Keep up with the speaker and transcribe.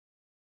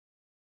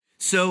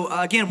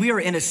Again, we are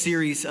in a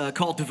series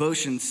called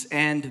Devotions,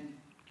 and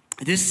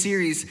this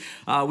series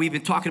we've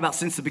been talking about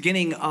since the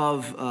beginning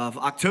of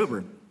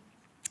October.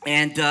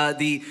 And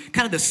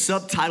the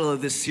subtitle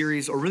of this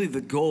series, or really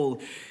the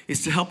goal,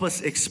 is to help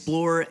us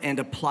explore and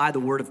apply the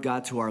Word of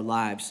God to our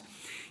lives.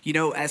 You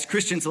know, as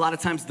Christians, a lot of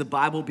times the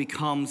Bible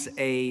becomes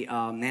a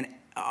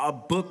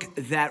book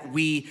that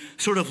we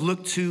sort of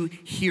look to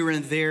here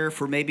and there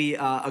for maybe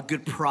a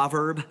good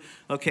proverb,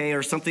 okay,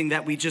 or something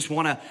that we just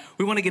want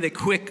to get a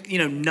quick,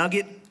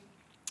 nugget.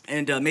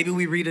 And maybe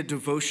we read a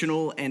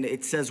devotional and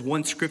it says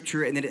one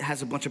scripture and then it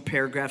has a bunch of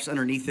paragraphs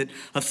underneath it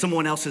of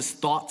someone else's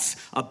thoughts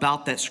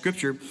about that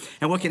scripture.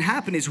 And what can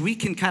happen is we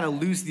can kind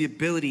of lose the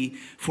ability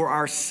for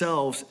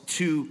ourselves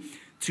to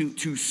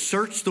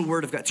search the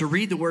Word of God, to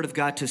read the Word of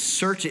God, to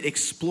search it,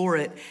 explore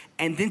it,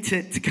 and then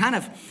to kind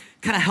of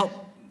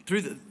help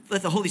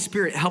let the Holy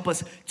Spirit help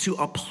us to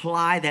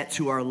apply that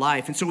to our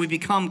life. And so we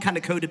become kind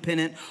of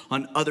codependent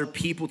on other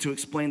people to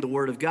explain the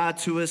Word of God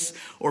to us.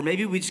 Or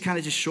maybe we just kind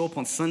of show up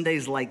on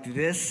Sundays like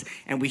this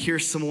and we hear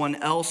someone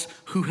else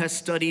who has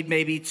studied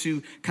maybe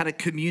to kind of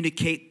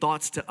communicate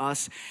thoughts to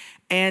us.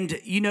 And,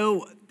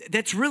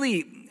 that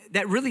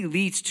really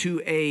leads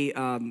to a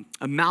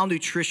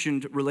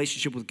malnutritioned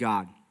relationship with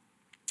God.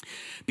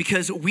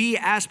 Because we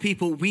as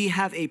people, we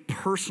have a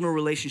personal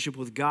relationship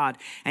with God,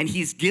 and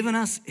He's given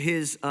us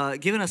His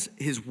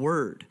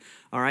Word,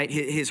 all right,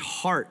 His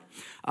heart,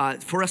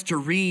 for us to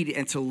read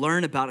and to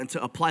learn about and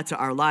to apply to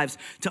our lives,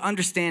 to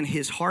understand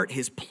His heart,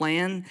 His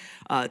plan,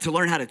 to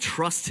learn how to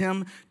trust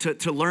Him,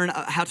 to learn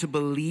how to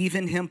believe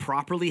in Him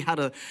properly, how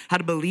to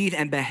believe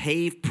and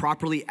behave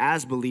properly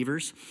as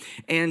believers.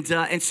 And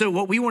so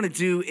what we want to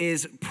do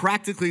is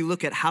practically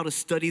look at how to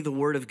study the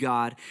Word of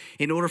God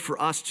in order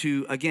for us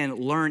to, again,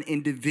 learn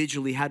individually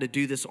how to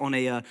do this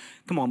on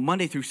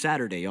Monday through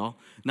Saturday, y'all,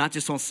 not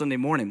just on Sunday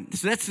morning.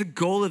 So that's the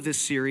goal of this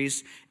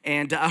series.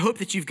 And I hope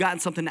that you've gotten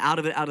something out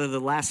of the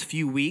last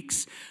few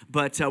weeks.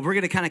 But we're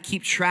going to kind of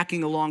keep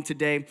tracking along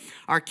today.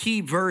 Our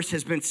key verse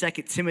has been 2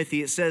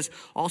 Timothy. It says,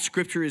 all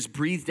scripture is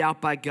breathed out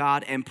by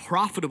God and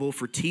profitable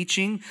for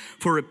teaching,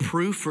 for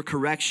reproof, for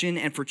correction,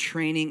 and for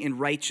training in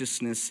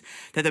righteousness,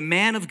 that the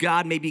man of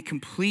God may be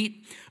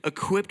complete,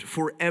 equipped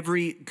for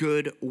every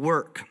good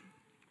work.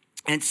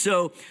 And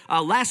so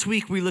last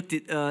week we looked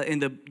at in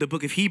the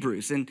book of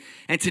Hebrews, and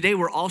today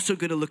we're also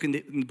going to look in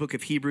the book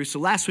of Hebrews. So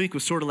last week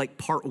was sort of like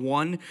part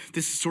one.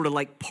 This is sort of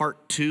like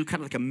part two,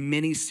 kind of like a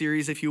mini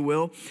series, if you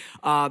will.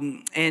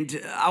 And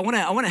I want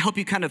to help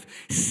you kind of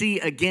see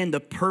again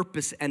the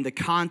purpose and the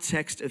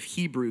context of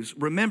Hebrews.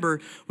 Remember,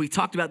 we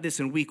talked about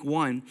this in week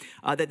one,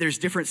 that there's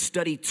different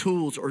study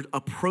tools or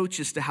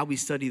approaches to how we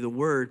study the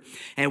Word,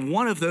 and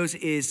one of those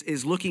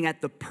is looking at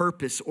the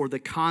purpose or the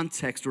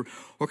context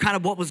or kind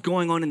of what was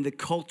going on in the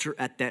culture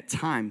at that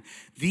time.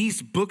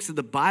 These books of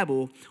the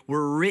Bible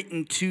were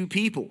written to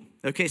people,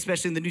 okay,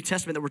 especially in the New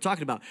Testament that we're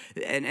talking about.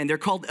 And they're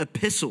called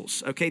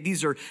epistles, okay?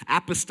 These are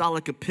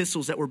apostolic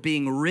epistles that were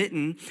being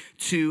written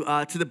to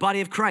the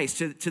body of Christ,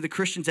 to the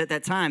Christians at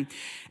that time.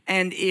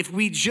 And if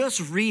we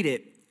just read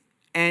it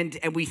and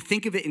we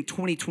think of it in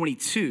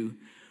 2022,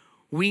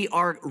 we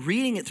are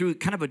reading it through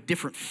kind of a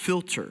different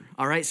filter,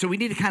 all right? So we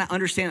need to kind of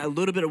understand a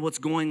little bit of what's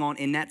going on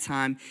in that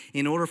time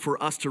in order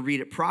for us to read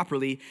it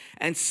properly.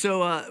 And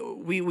so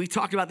we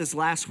talked about this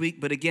last week,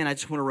 but again, I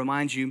just want to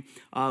remind you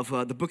of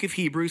the book of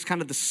Hebrews.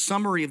 Kind of the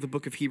summary of the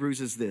book of Hebrews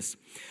is this.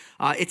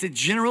 It's a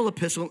general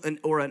epistle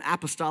or an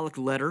apostolic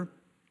letter,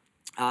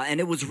 and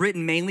it was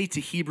written mainly to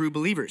Hebrew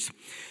believers.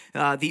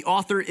 The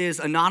author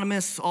is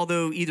anonymous,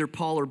 although either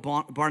Paul or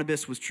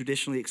Barnabas was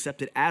traditionally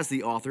accepted as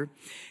the author.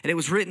 And it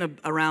was written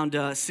around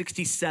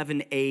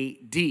 67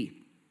 A.D.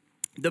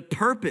 The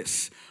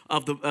purpose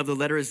of the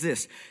letter is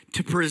this: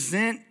 to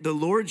present the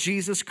Lord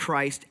Jesus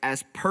Christ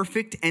as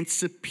perfect and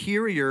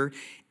superior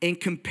in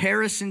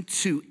comparison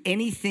to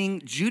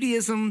anything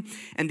Judaism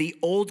and the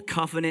Old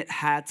Covenant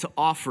had to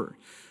offer.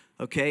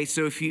 Okay,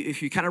 so if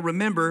you kind of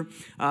remember,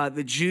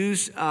 the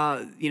Jews,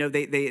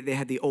 they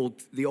had the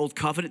old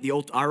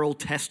covenant, our Old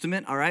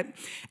Testament, all right,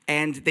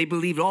 and they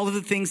believed all of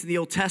the things in the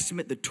Old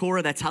Testament, the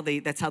Torah. That's how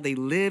they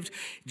lived.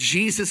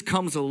 Jesus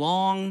comes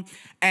along,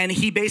 and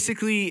he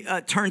basically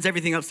turns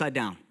everything upside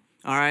down.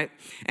 All right,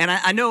 and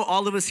I know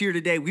all of us here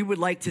today, we would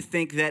like to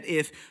think that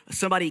if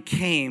somebody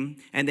came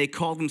and they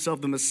called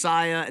themselves the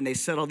Messiah and they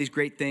said all these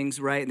great things,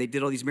 right, and they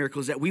did all these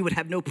miracles, that we would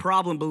have no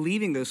problem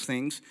believing those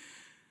things.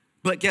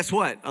 But guess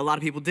what? A lot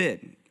of people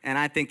did. And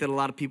I think that a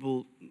lot of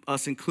people,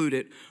 us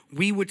included,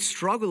 we would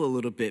struggle a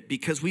little bit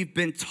because we've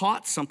been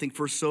taught something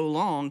for so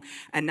long,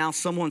 and now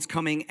someone's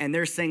coming and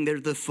they're saying they're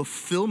the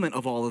fulfillment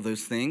of all of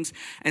those things.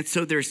 And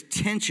so there's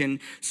tension.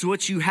 So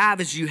what you have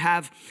is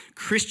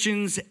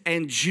Christians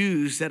and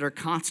Jews that are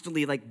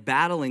constantly like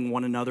battling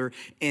one another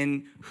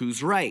in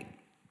who's right.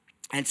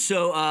 And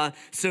so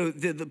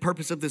the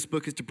purpose of this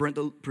book is to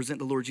present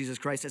the Lord Jesus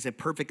Christ as a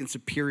perfect and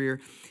superior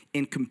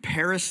in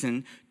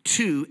comparison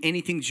to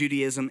anything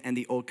Judaism and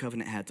the Old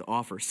Covenant had to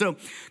offer. So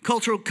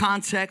cultural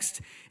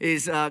context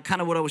is kind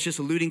of what I was just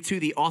alluding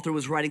to. The author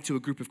was writing to a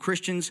group of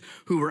Christians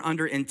who were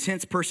under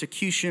intense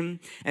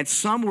persecution, and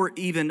some were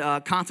even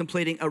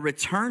contemplating a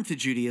return to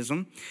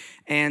Judaism,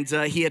 and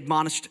he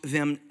admonished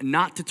them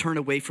not to turn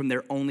away from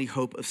their only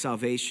hope of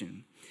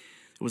salvation.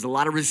 There was a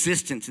lot of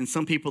resistance, and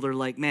some people are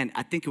like, man,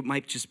 I think it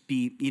might just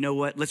be, you know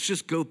what, let's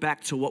just go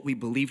back to what we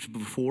believed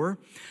before.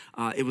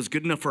 It was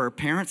good enough for our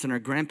parents and our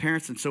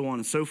grandparents and so on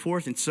and so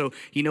forth. And so,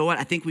 you know what,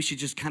 I think we should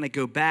just kind of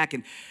go back.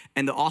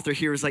 And the author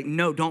here is like,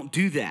 no, don't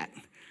do that.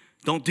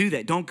 Don't do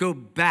that. Don't go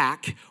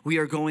back. We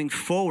are going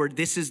forward.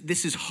 This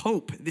is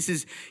hope. This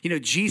is,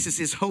 Jesus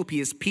is hope. He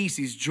is peace.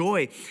 He's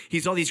joy.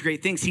 He's all these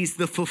great things. He's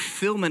the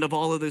fulfillment of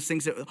all of those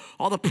things,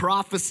 all the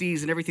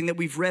prophecies and everything that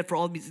we've read for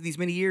all these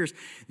many years.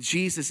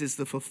 Jesus is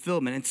the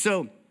fulfillment. And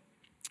so,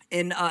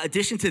 in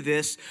addition to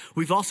this,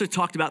 we've also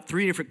talked about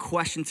 3 different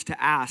questions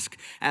to ask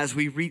as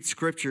we read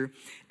Scripture.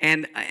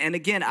 And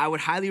again, I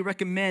would highly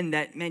recommend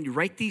that, man, you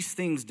write these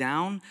things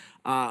down,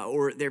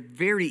 or they're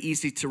very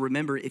easy to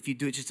remember if you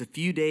do it just a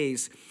few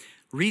days.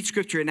 Read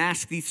Scripture and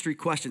ask these 3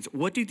 questions.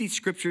 In these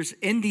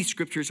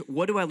Scriptures,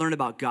 what do I learn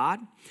about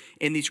God?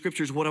 In these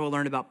Scriptures, what do I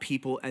learn about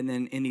people? And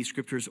then in these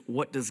Scriptures,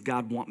 what does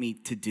God want me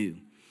to do?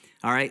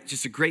 All right,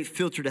 just a great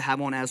filter to have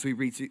on as we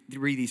read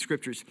these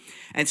Scriptures.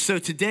 And so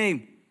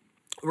today,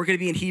 we're going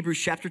to be in Hebrews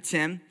chapter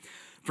 10,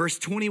 verse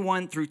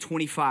 21 through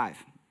 25.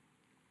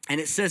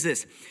 And it says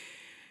this: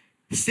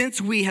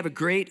 since we have a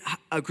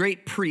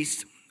great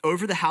priest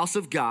over the house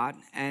of God,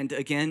 and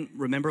again,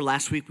 remember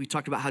last week we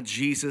talked about how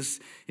Jesus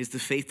is the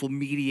faithful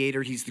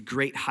mediator. He's the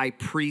great high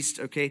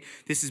priest, okay?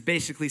 This is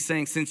basically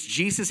saying, since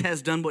Jesus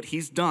has done what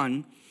he's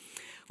done,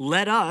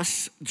 let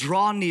us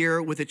draw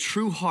near with a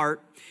true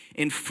heart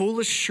in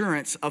full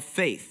assurance of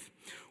faith,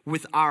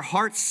 with our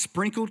hearts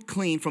sprinkled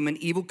clean from an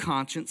evil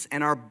conscience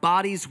and our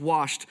bodies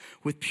washed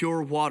with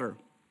pure water.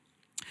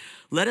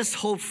 Let us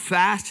hold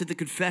fast to the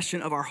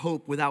confession of our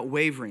hope without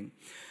wavering,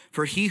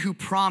 for he who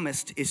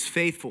promised is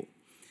faithful.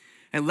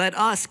 And let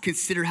us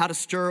consider how to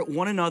stir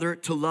one another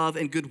to love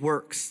and good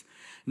works,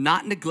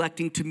 not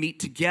neglecting to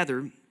meet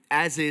together,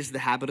 as is the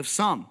habit of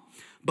some,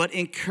 but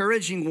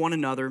encouraging one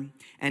another,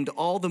 and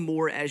all the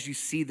more as you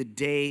see the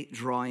day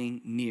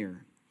drawing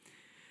near.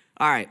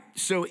 All right,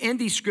 so in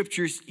these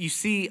Scriptures, you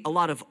see a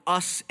lot of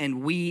us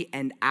and we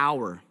and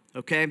our,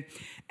 okay?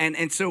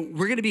 And so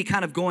we're going to be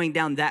kind of going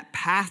down that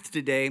path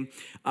today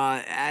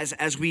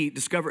as we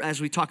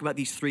talk about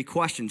these 3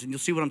 questions. And you'll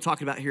see what I'm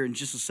talking about here in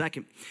just a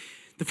second.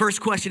 The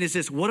first question is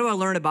this: what do I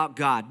learn about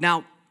God?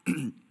 Now,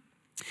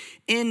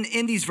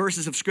 in these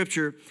verses of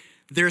Scripture,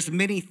 there's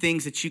many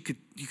things that you could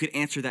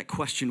answer that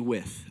question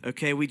with,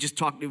 okay? We just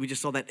saw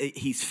that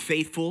he's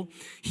faithful.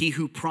 He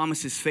who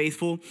promises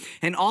faithful.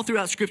 And all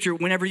throughout Scripture,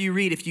 whenever you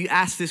read, if you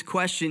ask this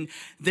question,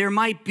 there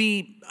might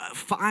be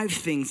 5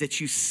 things that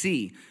you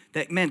see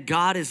that, man,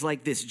 God is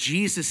like this.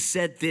 Jesus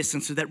said this,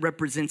 and so that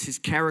represents his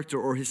character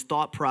or his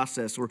thought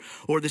process,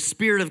 or the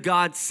Spirit of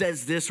God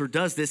says this or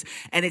does this,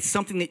 and it's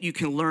something that you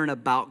can learn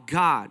about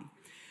God.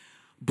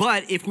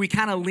 But if we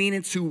kind of lean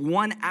into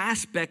one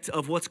aspect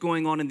of what's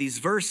going on in these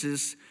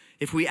verses,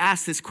 if we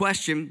ask this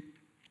question,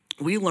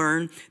 we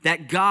learn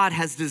that God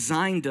has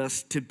designed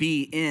us to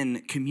be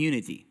in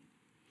community.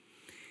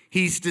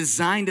 He's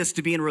designed us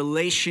to be in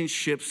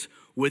relationships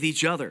with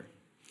each other.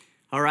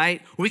 All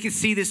right? We can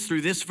see this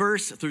through this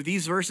verse, through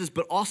these verses,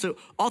 but also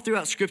all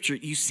throughout Scripture,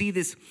 you see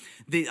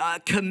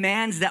the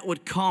commands that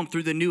would come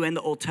through the New and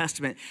the Old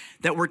Testament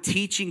that were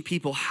teaching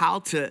people how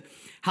to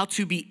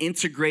be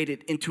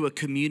integrated into a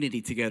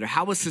community together,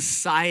 how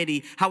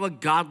a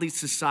godly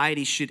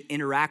society should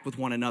interact with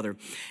one another.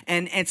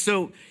 And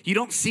so you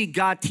don't see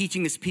God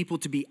teaching his people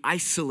to be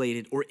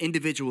isolated or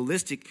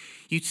individualistic.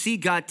 You see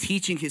God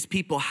teaching his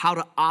people how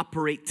to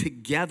operate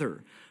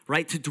together,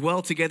 right? To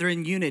dwell together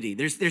in unity.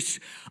 There's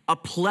a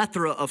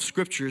plethora of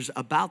scriptures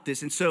about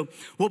this. And so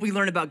what we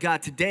learn about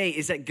God today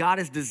is that God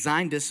has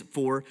designed us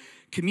for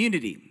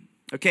community.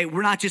 Okay,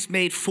 we're not just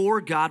made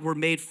for God, we're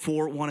made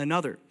for one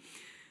another.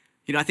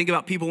 You know, I think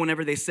about people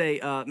whenever they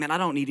say, man, I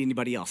don't need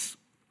anybody else.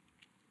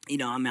 You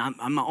know, I'm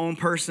my own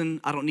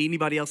person. I don't need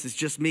anybody else. It's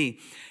just me.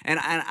 And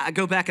I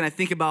go back and I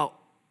think about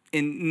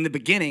in the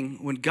beginning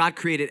when God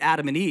created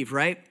Adam and Eve,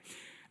 right?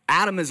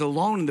 Adam is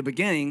alone in the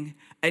beginning,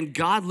 and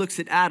God looks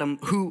at Adam,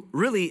 who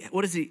really,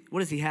 what does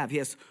he have? He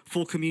has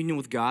full communion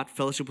with God,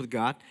 fellowship with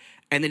God,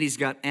 and then he's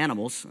got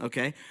animals,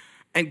 okay?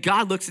 And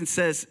God looks and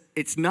says,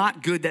 it's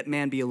not good that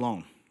man be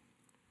alone.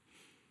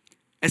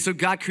 And so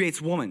God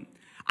creates woman.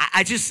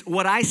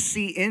 What I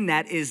see in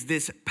that is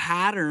this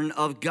pattern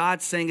of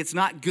God saying it's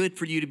not good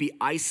for you to be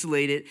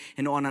isolated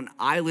and on an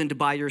island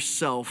by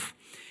yourself.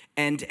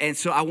 And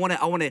so I want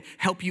to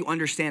help you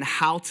understand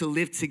how to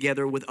live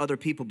together with other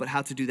people, but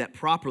how to do that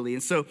properly.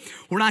 And so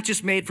we're not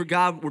just made for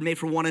God, we're made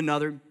for one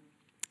another.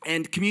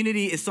 And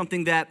community is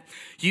something that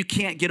you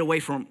can't get away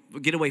from.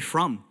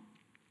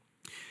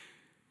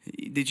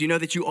 Did you know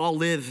that you all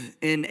live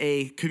in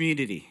a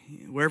community?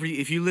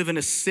 If you live in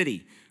a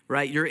city,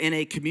 right, you're in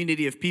a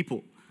community of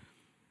people.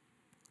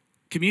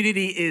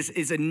 Community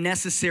is a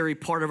necessary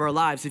part of our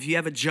lives. If you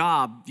have a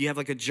job, you have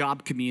like a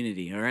job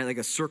community, all right, like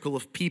a circle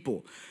of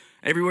people.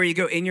 Everywhere you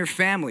go, in your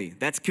family,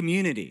 that's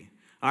community,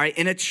 all right?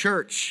 In a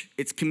church,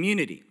 it's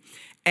community.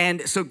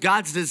 And so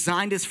God's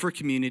designed us for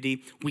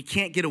community. We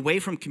can't get away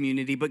from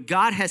community, but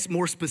God has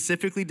more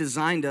specifically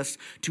designed us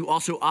to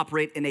also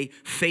operate in a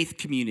faith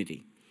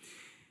community,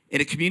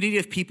 in a community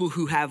of people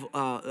who have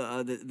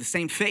the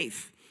same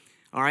faith.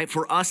 All right,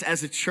 for us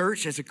as a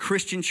church, as a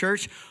Christian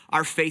church,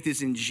 our faith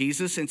is in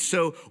Jesus. And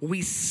so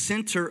we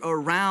center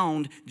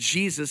around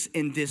Jesus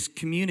in this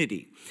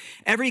community.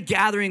 Every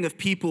gathering of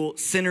people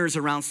centers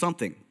around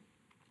something,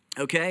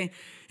 okay?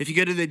 If you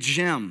go to the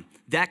gym,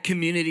 that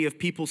community of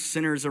people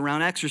centers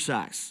around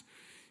exercise.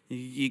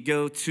 You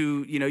go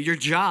to, your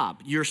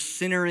job, you're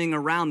centering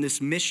around this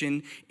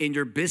mission in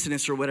your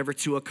business or whatever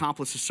to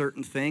accomplish a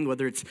certain thing,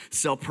 whether it's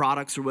sell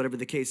products or whatever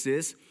the case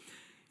is.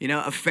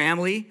 A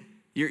family,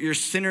 you're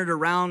centered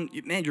around,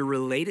 man, you're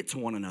related to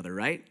one another,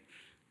 right?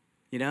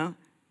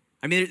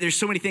 There's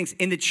so many things.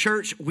 In the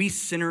church, we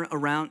center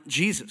around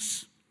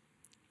Jesus,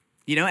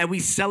 and we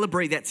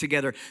celebrate that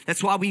together.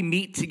 That's why we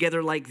meet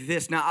together like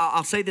this. Now,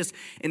 I'll say this,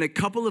 in a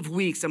couple of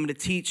weeks, I'm going to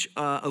teach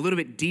a little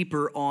bit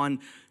deeper on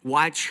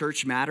why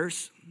church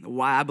matters,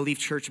 why I believe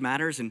church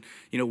matters, and,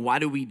 why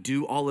do we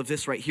do all of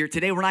this right here.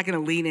 Today, we're not going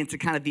to lean into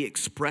kind of the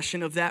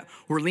expression of that.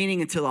 We're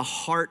leaning into the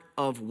heart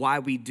of why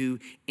we do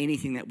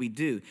anything that we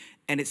do.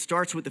 And it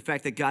starts with the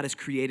fact that God has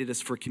created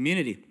us for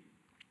community.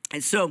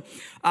 And so,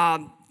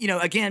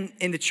 again,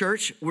 in the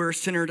church, we're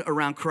centered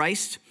around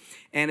Christ,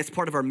 and it's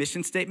part of our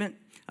mission statement.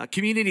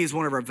 Community is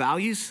one of our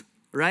values,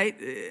 right?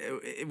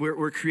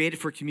 We're created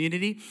for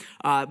community,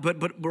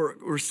 but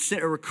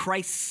we're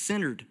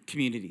Christ-centered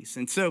communities.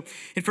 And so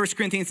in 1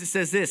 Corinthians, it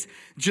says this: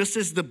 just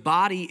as the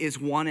body is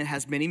one and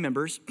has many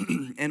members,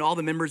 and all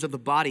the members of the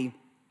body,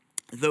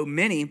 though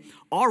many,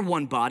 are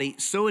one body,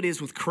 so it is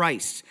with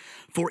Christ.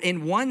 For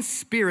in one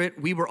Spirit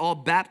we were all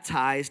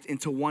baptized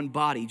into one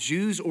body,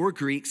 Jews or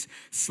Greeks,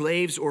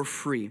 slaves or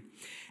free,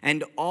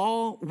 and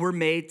all were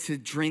made to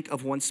drink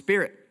of one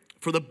Spirit.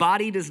 For the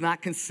body does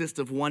not consist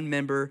of one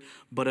member,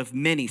 but of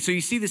many. So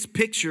you see this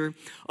picture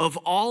of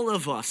all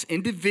of us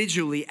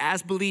individually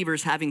as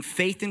believers having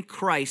faith in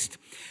Christ,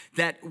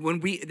 that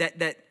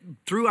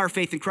through our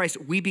faith in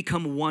Christ, we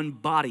become one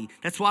body.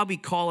 That's why we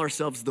call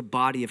ourselves the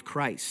body of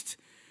Christ.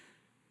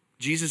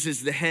 Jesus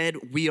is the head,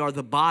 we are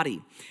the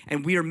body,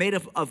 and we are made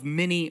of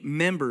many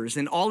members,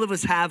 and all of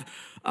us have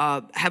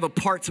a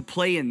part to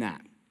play in that.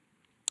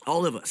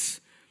 All of us.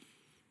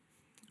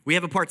 We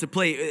have a part to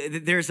play.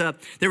 There's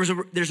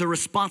a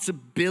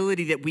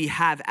responsibility that we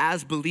have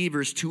as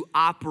believers to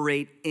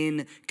operate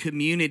in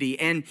community,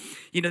 and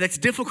that's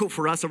difficult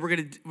for us. So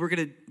we're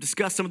gonna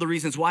discuss some of the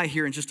reasons why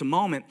here in just a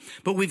moment.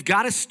 But we've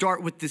got to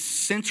start with this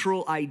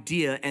central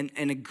idea and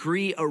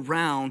agree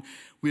around.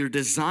 We are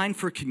designed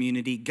for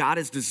community. God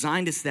has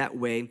designed us that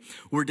way.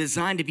 We're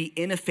designed to be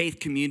in a faith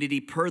community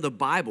per the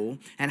Bible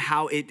and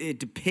how it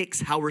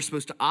depicts how we're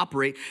supposed to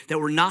operate, that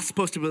we're not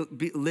supposed to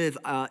live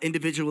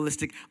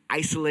individualistic,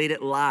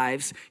 isolated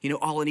lives.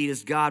 All I need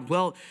is God.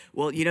 Well,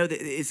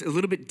 it's a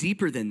little bit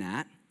deeper than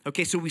that.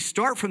 Okay, so we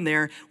start from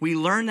there. We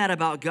learn that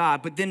about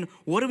God, but then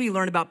what do we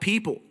learn about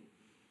people?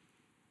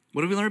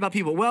 What do we learn about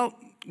people? Well,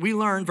 we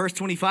learn, verse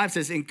 25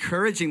 says,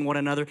 encouraging one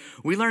another.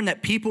 We learn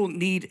that people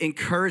need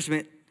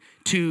encouragement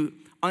to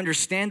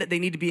understand that they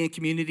need to be in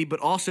community, but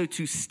also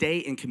to stay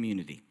in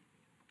community.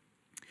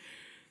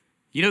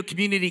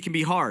 Community can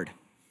be hard,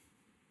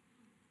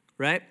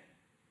 right?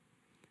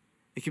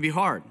 It can be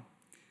hard.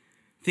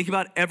 Think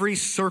about every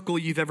circle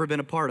you've ever been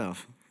a part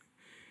of.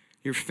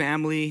 Your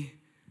family,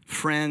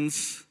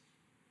 friends.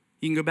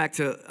 You can go back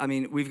to,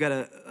 we've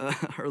got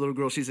our little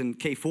girl, she's in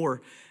K4,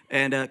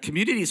 and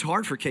community is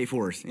hard for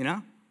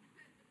K4s,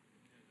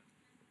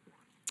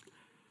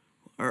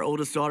 Our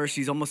oldest daughter,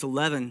 she's almost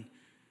 11.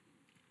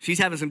 She's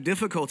having some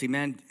difficulty,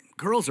 man.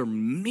 Girls are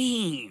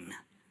mean.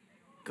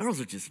 Girls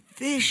are just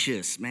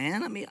vicious,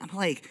 man. I'm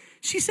like,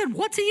 she said,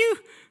 what to you?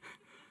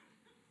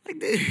 Like,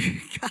 dude,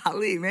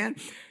 golly, man.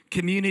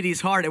 Community's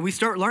hard. And we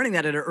start learning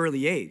that at an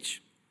early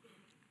age.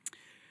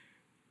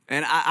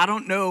 And I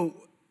don't know,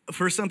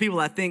 for some people,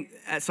 I think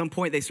at some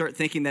point they start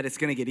thinking that it's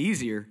going to get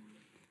easier.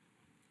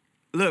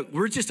 Look,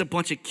 we're just a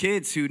bunch of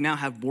kids who now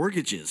have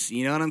mortgages.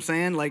 You know what I'm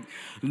saying? Like,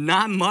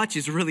 not much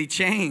has really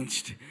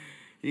changed,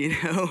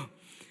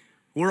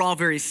 We're all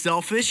very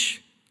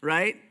selfish,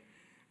 right?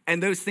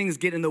 And those things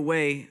get in the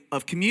way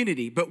of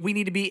community. But we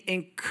need to be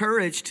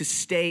encouraged to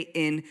stay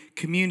in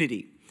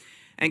community.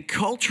 And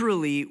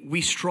culturally,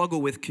 we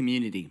struggle with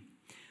community.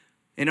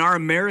 In our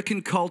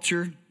American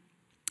culture,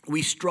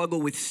 we struggle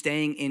with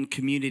staying in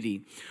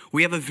community.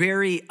 We have a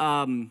very,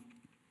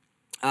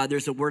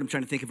 there's a word I'm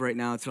trying to think of right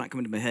now. It's not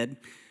coming to my head,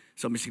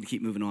 so I'm just going to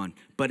keep moving on.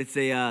 But it's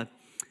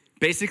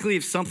basically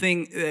if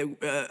something,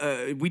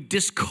 we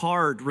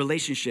discard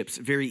relationships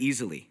very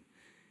easily.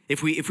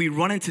 If we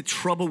run into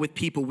trouble with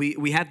people,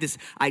 we have this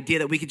idea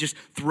that we could just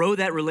throw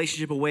that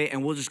relationship away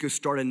and we'll just go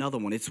start another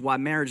one. It's why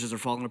marriages are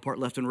falling apart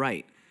left and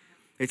right.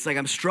 It's like,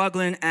 I'm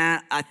struggling,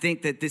 and I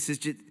think that this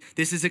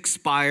is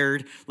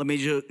expired. Let me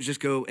just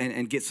go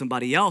and get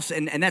somebody else.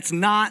 And that's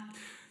not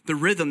the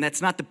rhythm.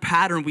 That's not the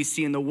pattern we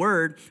see in the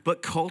word,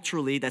 but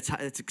culturally, that's how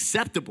it's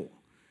acceptable.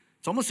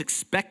 It's almost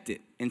expected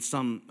in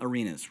some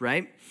arenas,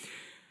 right?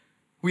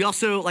 We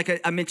also, like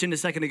I mentioned a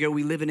second ago,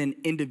 we live in an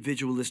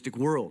individualistic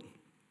world.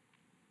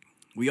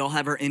 We all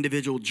have our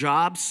individual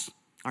jobs,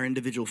 our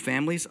individual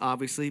families,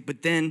 obviously,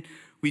 but then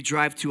we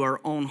drive to our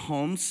own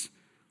homes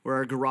where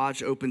our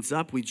garage opens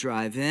up. We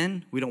drive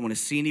in. We don't want to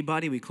see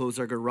anybody. We close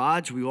our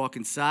garage. We walk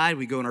inside.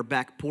 We go on our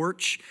back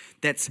porch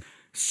that's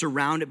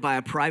surrounded by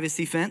a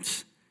privacy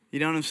fence. You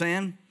know what I'm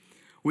saying?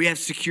 We have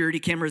security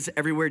cameras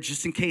everywhere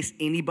just in case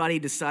anybody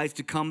decides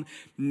to come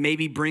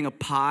maybe bring a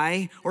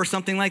pie or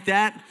something like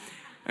that.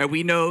 And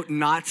we know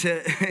not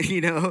to,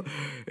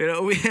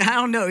 I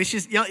don't know. It's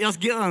just, y'all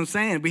get what I'm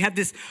saying. We have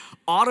this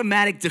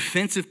automatic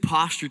defensive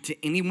posture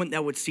to anyone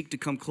that would seek to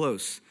come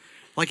close.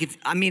 Like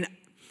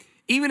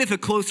even if a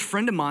close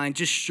friend of mine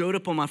just showed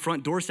up on my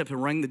front doorstep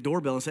and rang the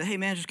doorbell and said, hey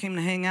man, I just came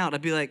to hang out,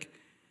 I'd be like,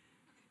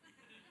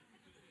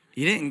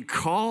 you didn't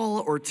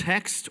call or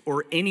text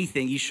or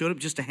anything. You showed up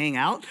just to hang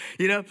out,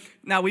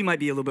 Now, we might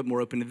be a little bit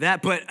more open to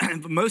that, but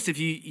most of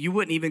you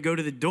wouldn't even go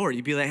to the door.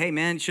 You'd be like, hey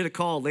man, you should have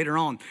called later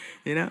on,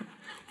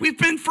 We've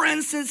been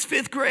friends since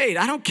 5th grade.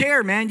 I don't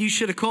care, man. You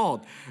should have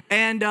called.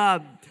 And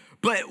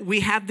but we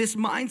have this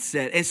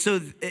mindset. And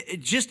so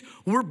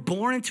we're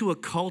born into a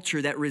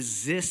culture that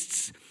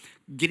resists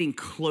getting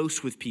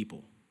close with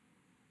people.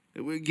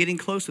 We're getting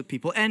close with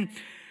people. And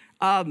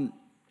I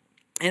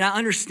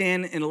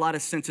understand in a lot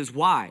of senses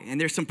why.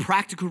 And there's some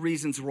practical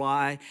reasons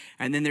why,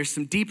 and then there's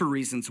some deeper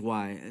reasons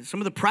why.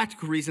 Some of the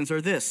practical reasons are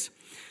this.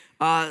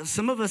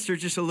 Some of us are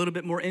just a little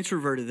bit more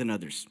introverted than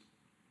others,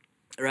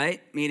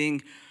 right?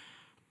 Meaning,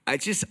 I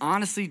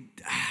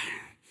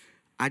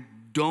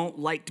don't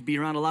like to be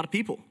around a lot of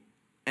people.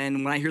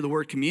 And when I hear the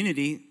word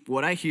community,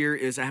 what I hear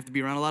is I have to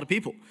be around a lot of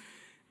people.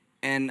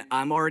 And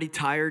I'm already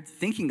tired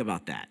thinking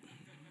about that.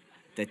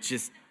 That's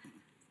just,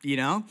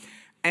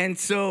 And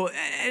so,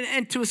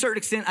 and to a certain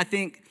extent, I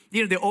think,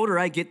 the older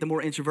I get, the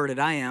more introverted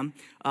I am,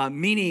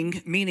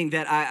 meaning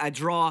that I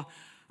draw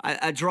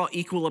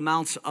equal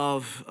amounts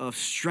of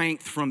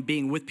strength from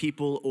being with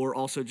people or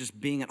also just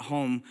being at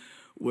home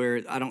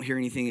where I don't hear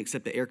anything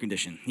except the air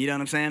condition. You know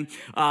what I'm saying?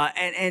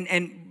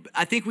 And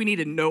I think we need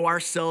to know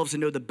ourselves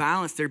and know the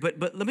balance there. But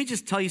let me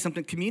just tell you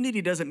something.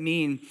 Community doesn't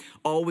mean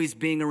always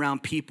being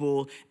around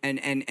people and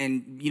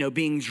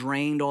being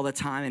drained all the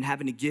time and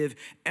having to give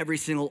every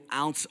single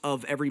ounce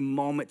of every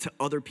moment to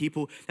other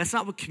people. That's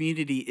not what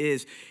community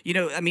is. Do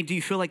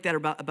you feel like that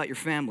about your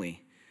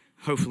family?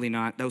 Hopefully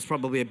not. That was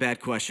probably a bad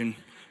question.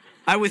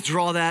 I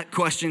withdraw that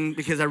question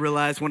because I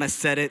realized when I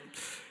said it,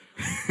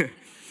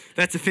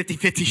 that's a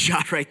 50-50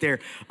 shot right there.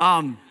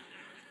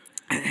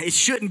 It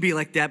shouldn't be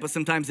like that, but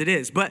sometimes it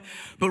is. But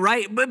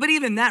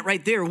even that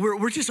right there,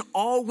 we're just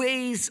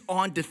always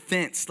on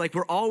defense. Like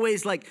we're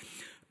always like,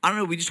 I don't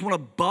know, we just want to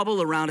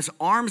bubble around us.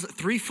 Arms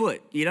 3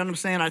 foot. You know what I'm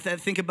saying? I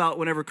think about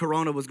whenever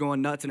Corona was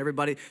going nuts and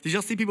everybody. Did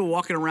y'all see people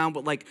walking around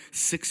with like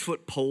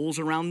 6-foot poles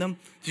around them?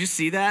 Did you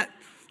see that?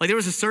 Like there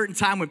was a certain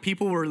time when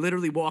people were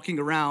literally walking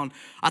around.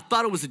 I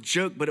thought it was a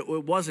joke, but it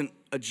wasn't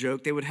a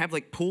joke. They would have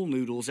like pool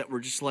noodles that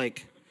were just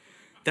like.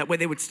 That way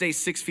they would stay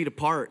 6 feet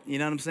apart. You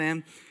know what I'm saying?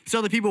 You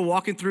saw the people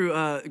walking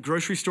through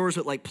grocery stores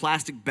with like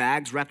plastic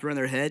bags wrapped around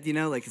their head,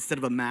 like instead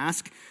of a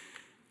mask.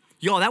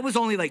 Y'all, that was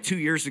only like 2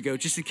 years ago,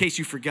 just in case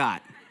you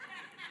forgot.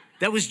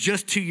 That was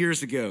just 2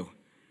 years ago.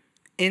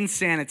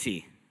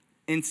 Insanity.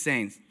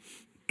 Insane.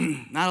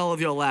 Not all of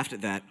y'all laughed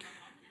at that.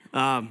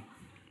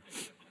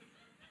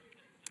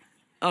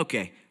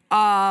 Okay.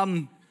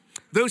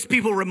 Those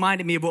people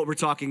reminded me of what we're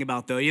talking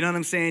about, though. You know what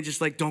I'm saying?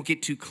 Just like, don't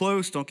get too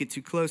close. Don't get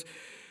too close.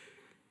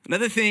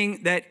 Another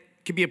thing that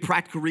could be a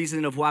practical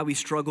reason of why we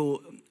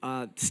struggle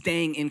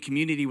staying in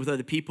community with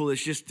other people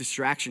is just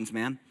distractions,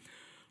 man.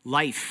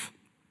 Life.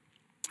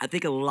 I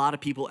think a lot of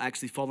people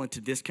actually fall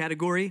into this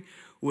category,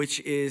 which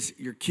is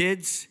your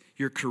kids,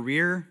 your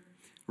career,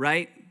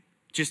 right?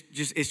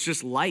 It's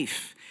just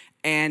life.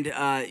 And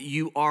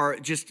you are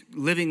just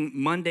living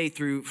Monday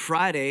through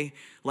Friday,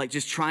 like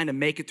just trying to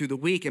make it through the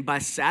week. And by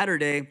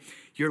Saturday,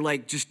 you're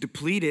like just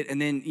depleted. And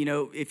then,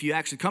 if you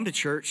actually come to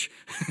church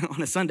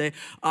on a Sunday,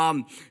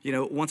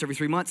 once every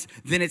 3 months,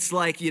 then it's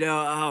like,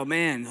 oh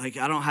man, like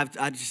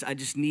I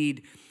just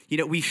need,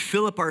 we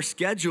fill up our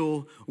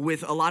schedule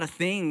with a lot of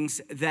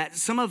things that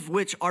some of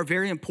which are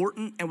very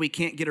important and we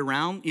can't get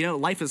around.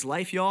 Life is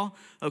life, y'all,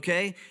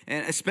 okay?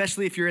 And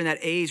especially if you're in that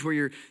age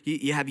where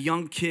you have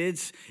young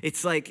kids,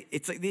 it's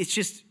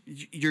just,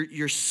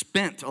 you're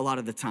spent a lot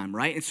of the time,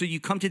 right? And so you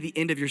come to the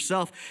end of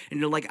yourself and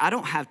you're like, I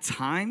don't have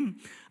time.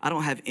 I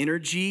don't have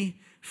energy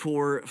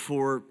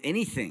for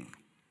anything.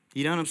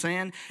 You know what I'm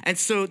saying? And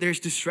so there's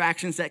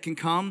distractions that can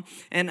come.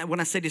 And when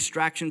I say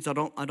distractions, I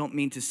don't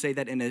mean to say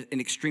that in an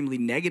extremely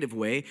negative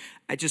way.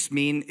 I just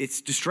mean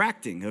it's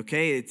distracting,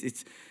 okay?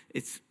 It's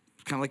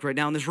kind of like right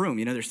now in this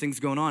room, there's things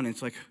going on. And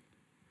it's like,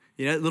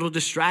 little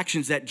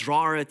distractions that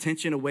draw our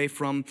attention away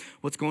from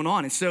what's going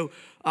on. And so,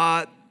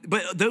 but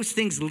those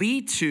things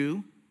lead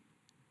to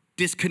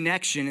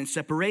disconnection and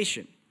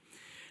separation.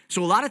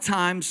 So a lot of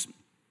times,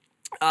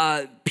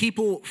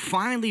 people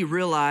finally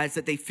realize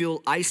that they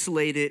feel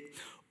isolated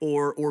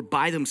or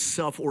by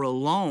themselves or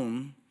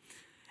alone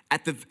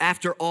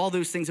after all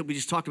those things that we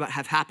just talked about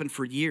have happened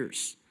for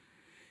years.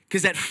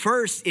 Because at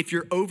first, if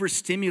you're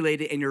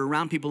overstimulated and you're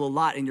around people a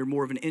lot and you're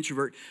more of an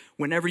introvert,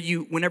 whenever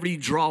you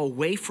draw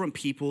away from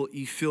people,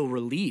 you feel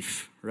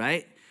relief,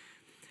 right?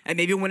 And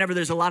maybe whenever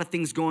there's a lot of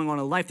things going on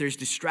in life, there's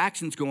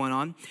distractions going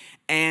on,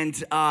 and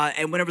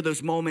whenever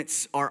those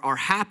moments are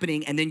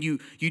happening, and then you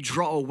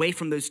draw away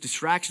from those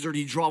distractions or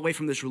you draw away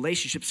from those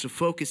relationships to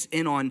focus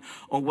in on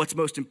what's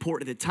most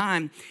important at the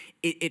time,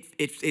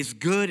 it's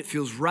good, it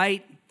feels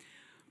right,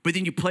 but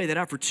then you play that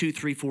out for 2,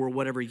 3, 4,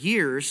 whatever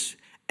years,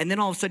 and then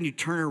all of a sudden you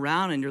turn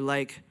around and you're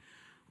like,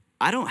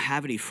 I don't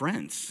have any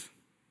friends.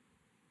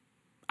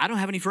 I don't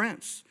have any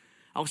friends.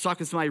 I was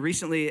talking to somebody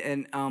recently,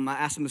 and I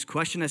asked them this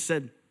question. I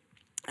said,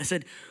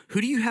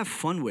 who do you have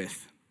fun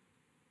with?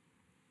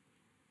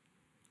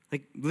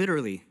 Like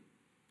literally,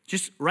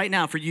 just right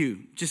now for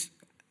you, just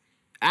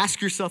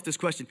ask yourself this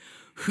question.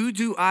 Who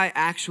do I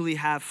actually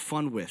have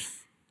fun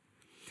with?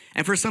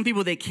 And for some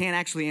people, they can't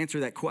actually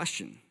answer that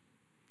question.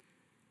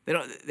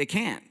 They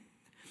can't.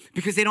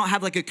 Because they don't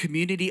have like a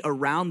community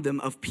around them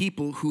of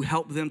people who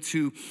help them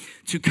to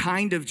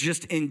kind of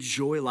just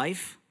enjoy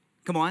life.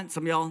 Come on,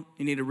 some of y'all,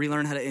 you need to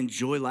relearn how to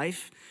enjoy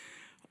life.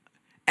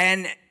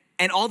 And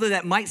although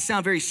that might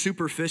sound very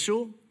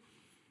superficial,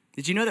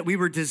 did you know that we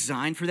were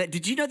designed for that?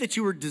 Did you know that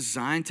you were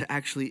designed to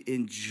actually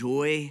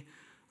enjoy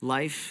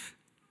life?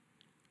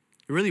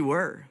 You really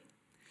were.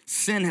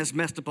 Sin has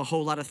messed up a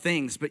whole lot of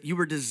things, but you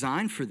were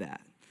designed for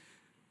that.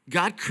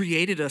 God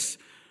created us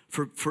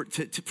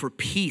for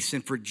peace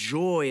and for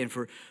joy and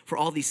for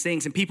all these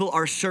things. And people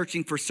are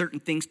searching for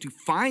certain things to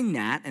find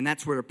that, and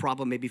that's where the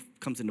problem maybe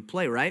comes into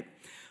play, right?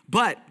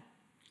 But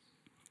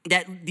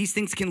that these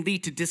things can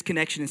lead to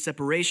disconnection and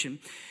separation.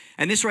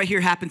 And this right here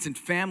happens in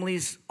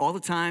families all the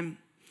time.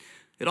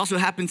 It also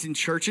happens in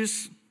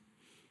churches,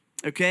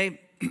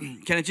 okay?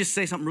 Can I just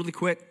say something really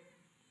quick?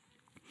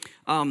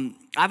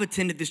 I've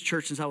attended this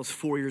church since I was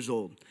 4 years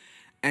old.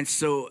 And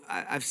so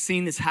I've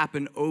seen this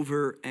happen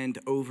over and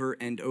over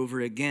and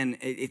over again.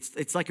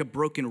 It's like a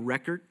broken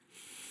record.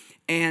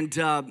 And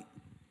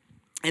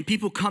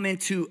people come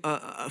into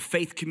a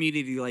faith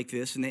community like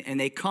this, and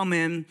they come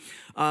in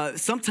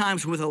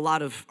sometimes with a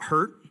lot of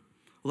hurt,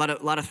 a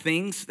lot of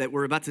things that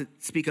we're about to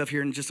speak of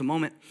here in just a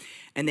moment.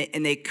 And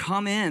they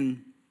come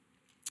in,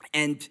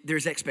 and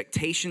there's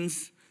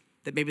expectations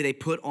that maybe they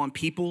put on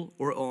people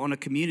or on a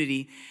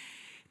community,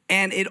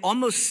 and it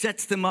almost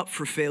sets them up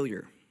for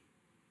failure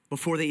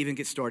before they even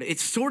get started.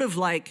 It's sort of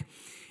like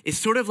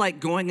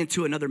going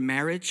into another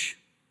marriage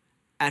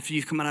after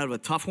you've come out of a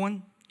tough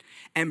one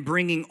and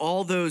bringing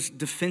all those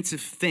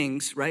defensive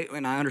things, right?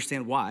 And I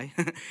understand why,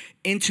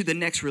 into the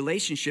next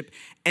relationship.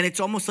 And it's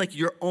almost like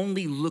you're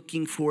only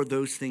looking for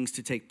those things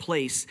to take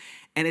place.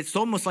 And it's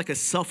almost like a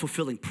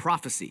self-fulfilling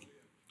prophecy,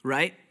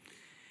 right?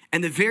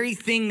 And the very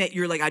thing that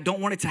you're like, I don't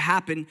want it to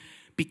happen,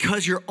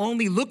 because you're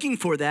only looking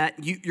for that,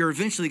 you're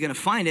eventually going to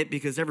find it,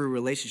 because every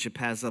relationship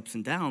has ups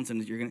and downs,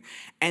 and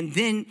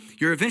then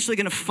you're eventually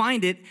going to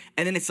find it,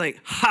 and then it's like,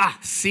 ha,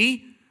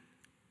 see?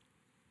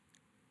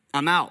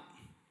 I'm out.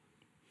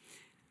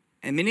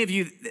 And many of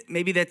you,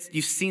 maybe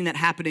you've seen that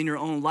happen in your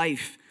own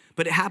life,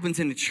 but it happens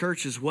in the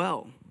church as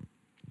well.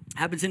 It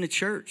happens in the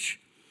church.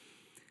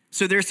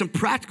 So there's some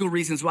practical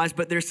reasons why,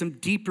 but there's some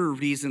deeper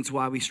reasons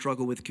why we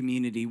struggle with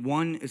community.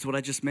 One is what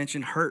I just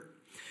mentioned, hurt.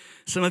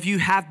 Some of you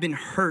have been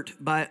hurt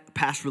by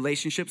past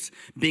relationships,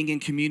 being in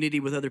community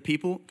with other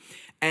people,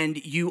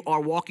 and you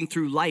are walking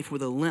through life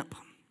with a limp.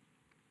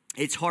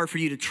 It's hard for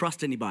you to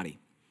trust anybody.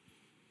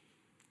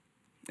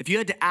 If you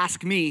had to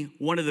ask me,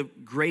 one of the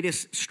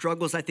greatest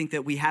struggles I think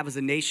that we have as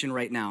a nation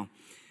right now,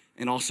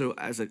 and also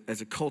as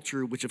a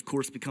culture, which of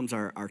course becomes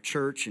our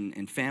church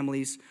and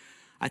families,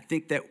 I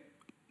think that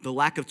the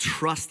lack of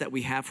trust that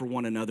we have for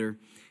one another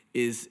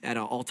is at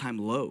an all-time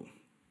low.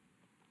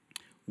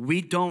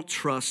 We don't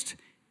trust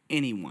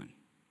anyone.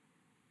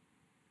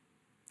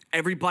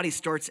 Everybody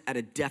starts at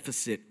a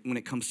deficit when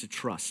it comes to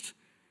trust.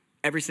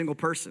 Every single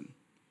person.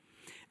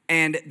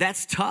 And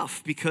that's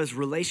tough, because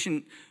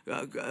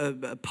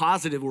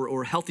positive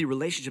or healthy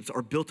relationships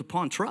are built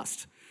upon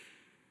trust,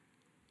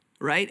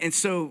 right? And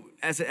so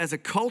as a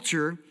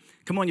culture,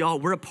 come on, y'all,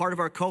 we're a part of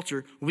our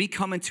culture. We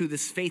come into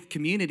this faith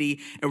community,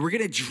 and we're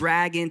going to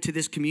drag into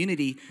this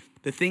community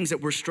the things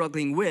that we're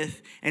struggling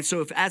with. And so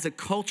if as a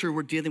culture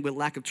we're dealing with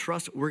lack of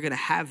trust, we're going to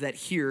have that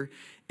here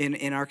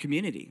in our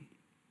community.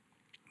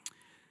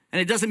 And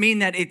it doesn't mean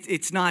that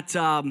it's not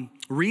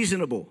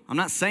reasonable. I'm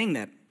not saying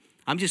that.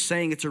 I'm just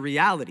saying it's a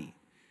reality.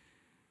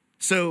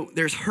 So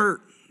there's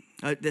hurt.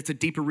 That's a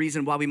deeper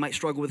reason why we might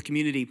struggle with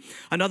community.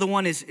 Another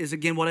one is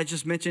again, what I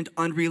just mentioned,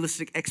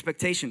 unrealistic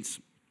expectations.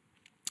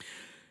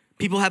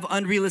 People have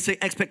unrealistic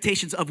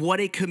expectations of what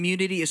a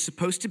community is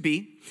supposed to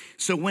be.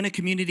 So when a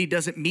community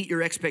doesn't meet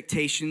your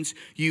expectations,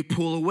 you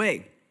pull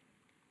away.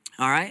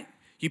 All right?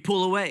 You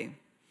pull away.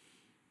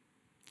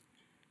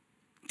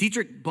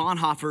 Dietrich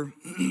Bonhoeffer,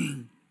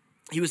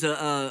 he was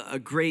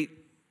a great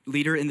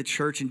leader in the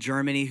church in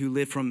Germany who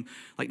lived from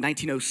like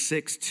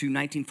 1906 to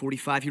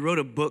 1945. He wrote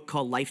a book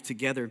called Life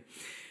Together.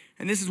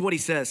 And this is what he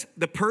says: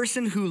 the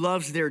person who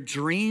loves their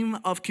dream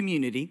of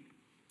community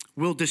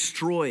will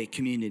destroy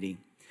community.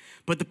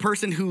 But the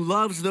person who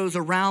loves those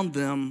around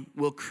them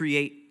will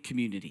create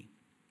community.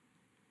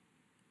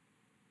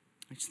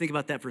 Just think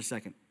about that for a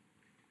second.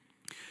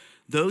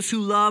 Those who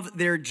love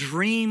their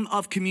dream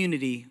of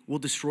community will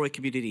destroy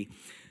community.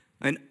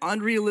 An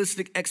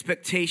unrealistic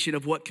expectation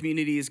of what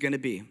community is going to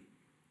be,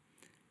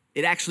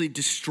 it actually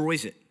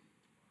destroys it.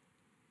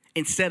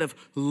 Instead of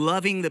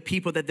loving the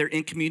people that they're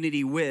in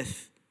community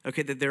with,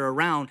 okay, that they're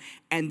around,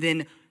 and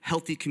then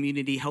healthy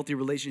community, healthy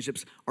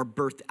relationships are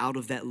birthed out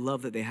of that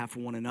love that they have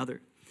for one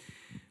another.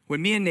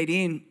 When me and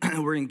Nadine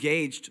were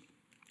engaged,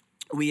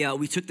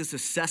 we took this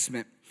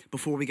assessment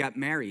before we got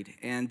married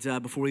and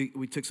before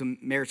we took some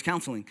marriage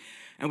counseling.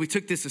 And we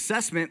took this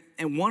assessment,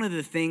 and one of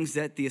the things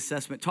that the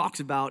assessment talks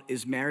about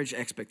is marriage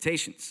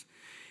expectations.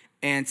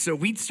 And so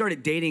we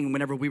started dating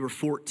whenever we were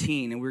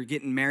 14, and we were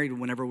getting married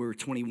whenever we were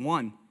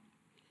 21.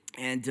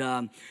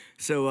 And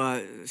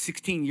so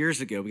 16 years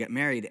ago, we got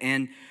married.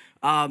 And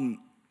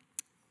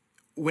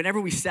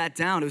whenever we sat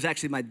down, it was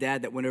actually my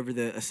dad that went over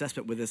the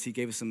assessment with us. He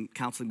gave us some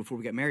counseling before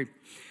we got married.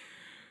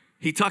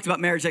 He talked about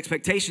marriage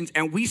expectations,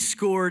 and we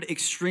scored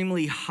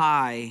extremely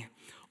high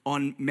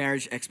on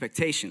marriage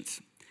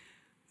expectations.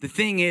 The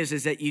thing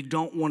is that you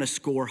don't want to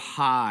score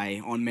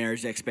high on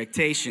marriage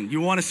expectation. You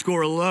want to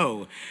score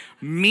low,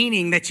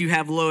 meaning that you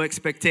have low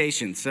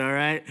expectations, all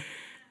right?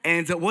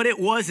 And what it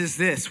was is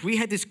this: we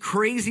had this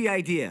crazy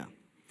idea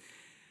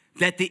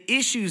that the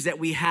issues that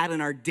we had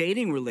in our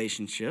dating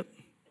relationship,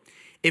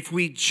 if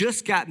we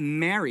just got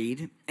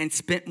married and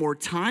spent more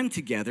time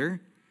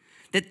together,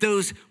 that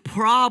those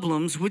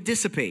problems would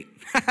dissipate.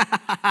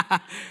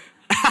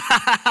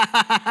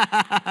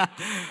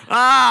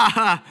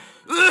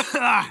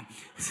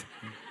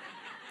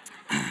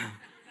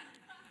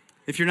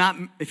 If you're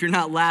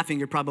not laughing,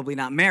 you're probably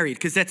not married,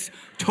 because that's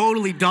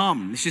totally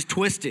dumb. It's just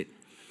twisted.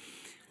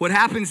 What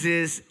happens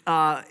is,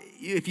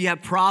 if you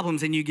have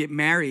problems and you get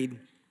married,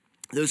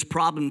 those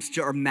problems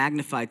are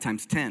magnified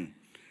times 10.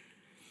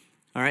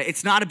 All right?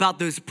 It's not about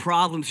those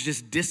problems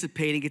just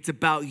dissipating. It's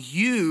about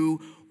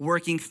you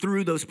working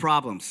through those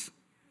problems.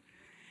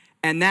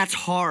 And that's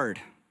hard.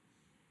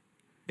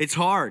 It's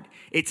hard.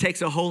 It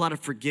takes a whole lot of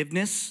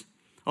forgiveness,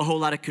 a whole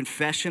lot of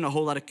confession, a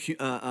whole lot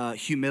of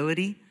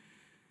humility.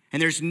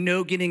 And there's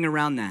no getting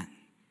around that.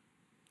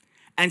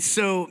 And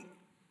so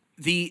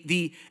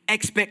the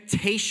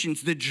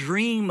expectations, the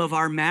dream of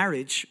our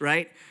marriage,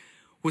 right,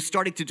 was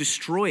starting to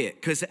destroy it.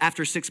 Because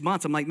after 6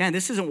 months, I'm like, man,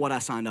 this isn't what I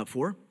signed up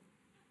for.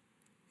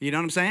 You know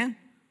what I'm saying?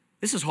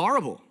 This is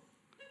horrible.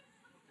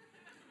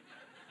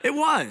 It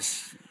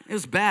was. It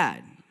was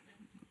bad.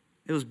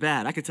 It was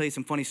bad. I could tell you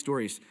some funny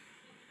stories.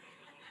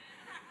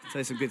 Tell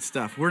you some good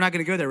stuff. We're not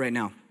going to go there right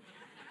now.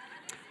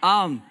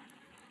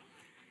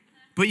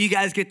 But you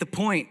guys get the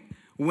point.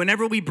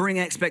 Whenever we bring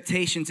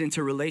expectations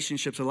into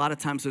relationships, a lot of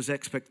times those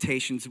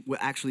expectations will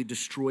actually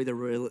destroy the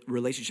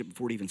relationship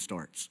before it even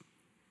starts.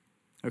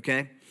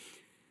 Okay?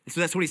 So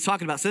that's what he's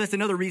talking about. So that's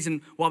another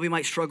reason why we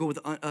might struggle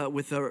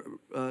with our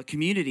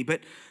community.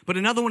 But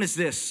another one is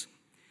this.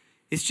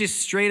 It's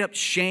just straight up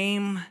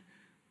shame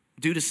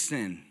due to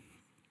sin.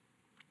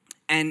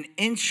 And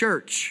in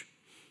church,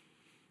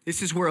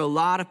 this is where a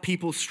lot of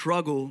people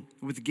struggle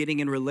with getting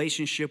in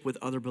relationship with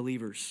other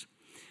believers,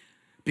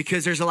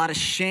 because there's a lot of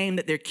shame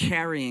that they're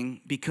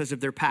carrying because of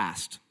their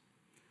past,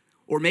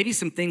 or maybe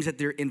some things that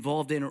they're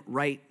involved in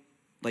right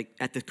like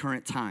at the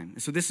current time.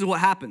 So this is what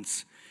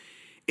happens.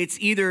 It's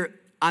either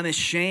I'm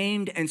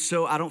ashamed and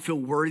so I don't feel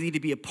worthy to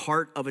be a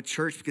part of a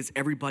church because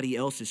everybody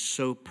else is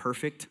so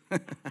perfect.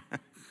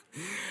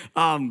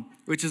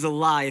 Which is a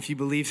lie if you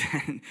believe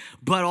that.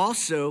 But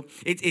also,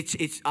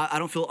 I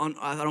don't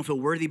feel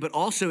worthy. But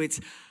also,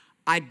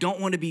 I don't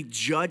want to be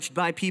judged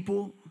by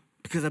people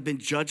because I've been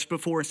judged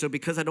before. And so,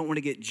 because I don't want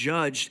to get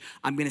judged,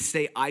 I'm going to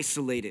stay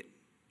isolated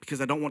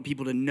because I don't want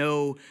people to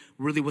know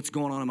really what's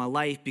going on in my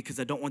life because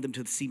I don't want them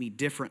to see me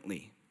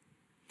differently.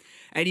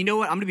 And you know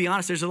what? I'm going to be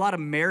honest. There's a lot of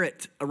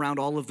merit around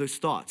all of those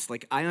thoughts.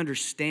 Like, I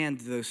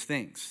understand those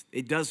things.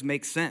 It does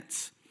make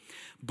sense.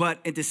 But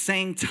at the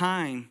same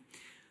time,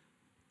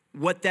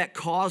 what that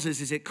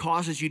causes is it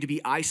causes you to be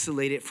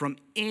isolated from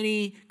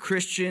any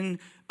Christian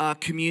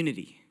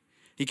community,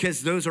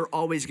 because those are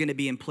always going to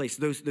be in place.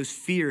 Those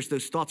fears,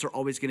 those thoughts are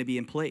always going to be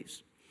in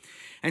place.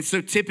 And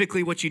so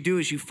typically what you do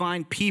is you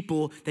find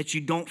people that you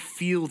don't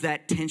feel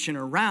that tension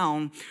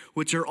around,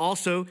 which are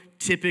also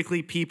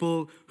typically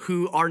people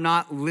who are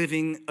not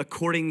living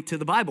according to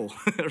the Bible,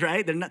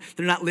 right? They're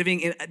not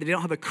living they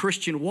don't have a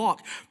Christian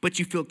walk, but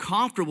you feel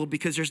comfortable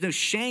because there's no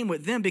shame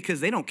with them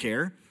because they don't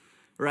care,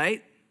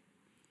 right?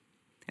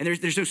 And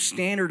there's no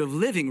standard of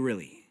living,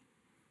 really.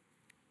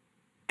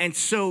 And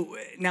so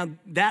now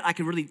that I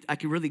can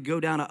really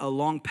go down a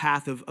long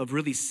path of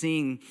really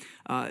seeing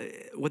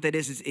what that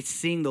is it's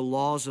seeing the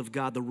laws of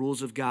God, the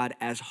rules of God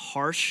as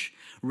harsh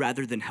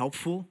rather than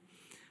helpful.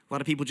 A lot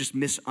of people just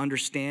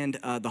misunderstand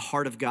the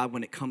heart of God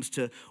when it comes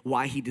to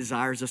why he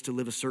desires us to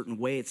live a certain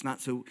way. It's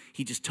not so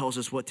he just tells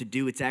us what to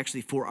do. It's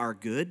actually for our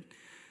good,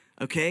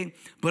 okay?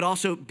 But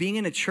also being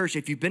in a church,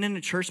 if you've been in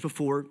a church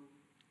before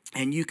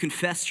and you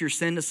confessed your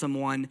sin to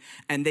someone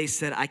and they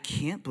said, I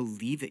can't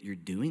believe that you're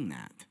doing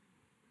that.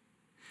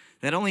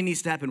 That only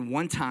needs to happen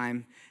one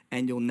time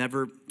and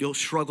you'll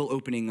struggle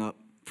opening up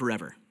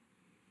forever.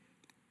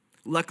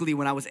 Luckily,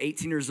 when I was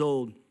 18 years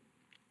old,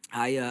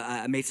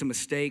 I made some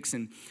mistakes,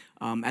 and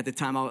at the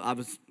time I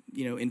was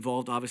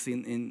involved obviously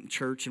in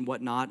church and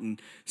whatnot,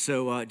 and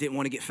so didn't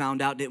want to get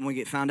found out, did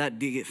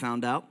get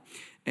found out,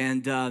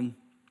 and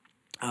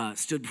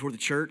stood before the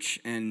church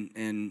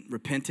and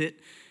repented,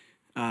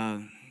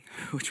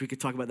 which we could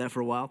talk about that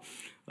for a while,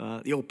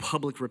 the old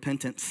public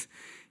repentance.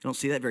 You don't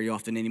see that very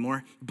often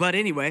anymore, but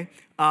anyway,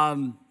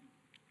 I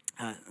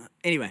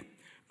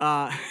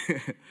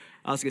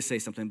was going to say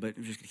something, but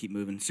I'm just going to keep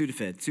moving.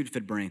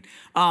 Sudafed brain.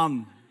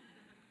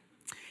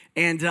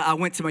 And I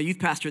went to my youth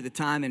pastor at the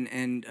time,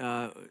 and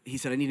he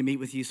said, I need to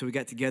meet with you. So we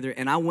got together,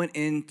 and I went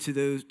into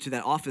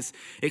that office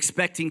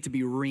expecting to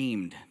be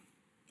reamed.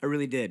 I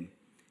really did.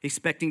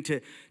 Expecting to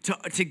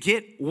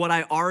get what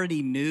I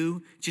already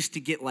knew, just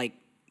to get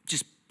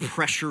just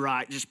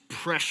pressurized, just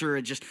pressure,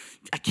 and just,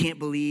 I can't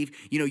believe,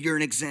 you're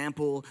an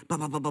example, blah,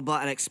 blah, blah, blah, blah.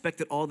 And I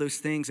expected all those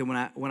things. And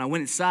when I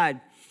went inside,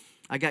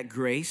 I got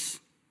grace,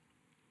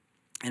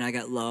 and I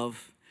got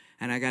love,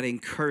 and I got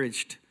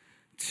encouraged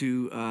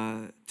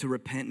to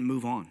repent and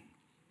move on.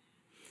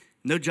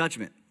 No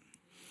judgment.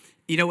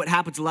 What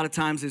happens a lot of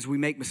times is we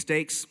make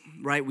mistakes,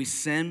 right? We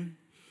sin,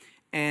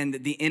 and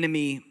the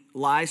enemy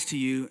lies to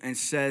you and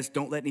says,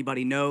 don't let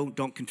anybody know,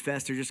 don't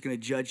confess, they're just going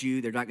to judge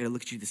you, they're not going to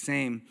look at you the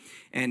same.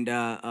 And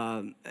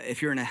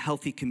if you're in a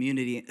healthy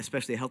community,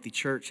 especially a healthy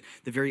church,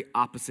 the very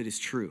opposite is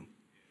true.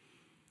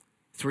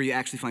 It's where you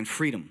actually find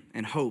freedom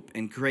and hope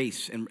and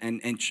grace and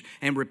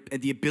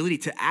the ability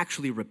to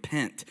actually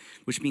repent,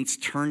 which means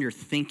turn your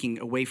thinking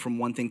away from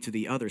one thing to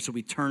the other. So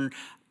we turn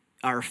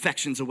our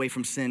affections away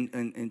from sin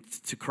and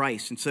to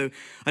Christ. And so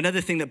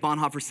another thing that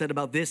Bonhoeffer said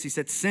about this, he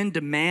said, sin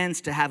demands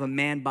to have a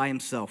man by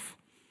himself.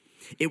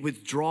 It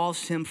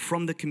withdraws him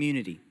from the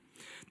community.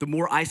 The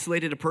more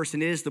isolated a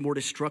person is, the more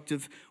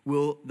destructive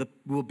will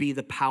be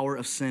the power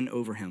of sin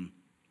over him.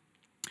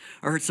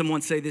 I heard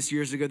someone say this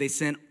years ago, they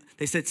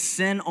said,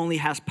 sin only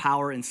has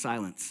power in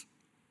silence.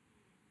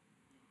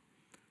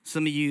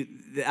 Some of you,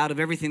 out of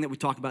everything that we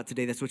talk about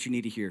today, that's what you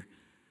need to hear.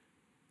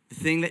 The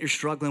thing that you're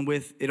struggling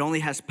with, it only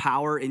has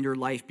power in your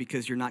life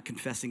because you're not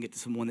confessing it to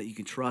someone that you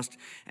can trust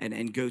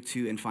and go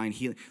to and find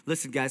healing.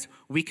 Listen, guys,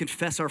 we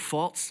confess our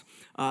faults.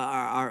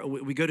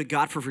 We go to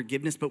God for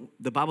forgiveness, but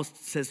the Bible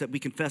says that we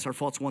confess our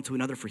faults one to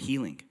another for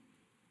healing.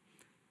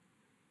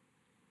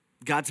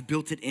 God's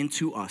built it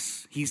into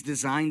us. He's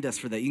designed us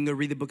for that. You can go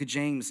read the book of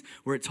James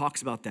where it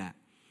talks about that.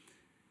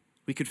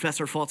 We confess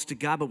our faults to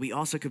God, but we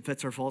also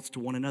confess our faults to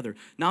one another.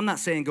 Now, I'm not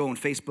saying go on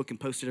Facebook and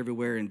post it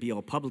everywhere and be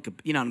all public.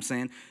 You know what I'm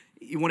saying?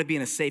 You want to be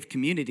in a safe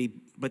community,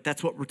 but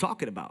that's what we're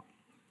talking about.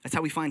 That's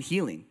how we find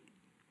healing.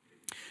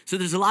 So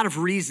there's a lot of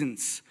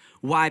reasons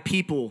why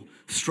people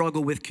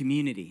struggle with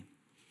community,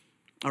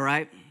 all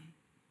right?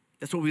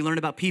 That's what we learn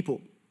about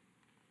people.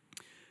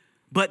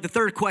 But the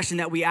third question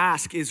that we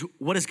ask is,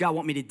 what does God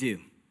want me to do?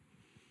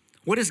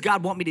 What does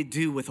God want me to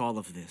do with all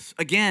of this?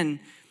 Again,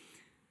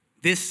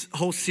 this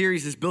whole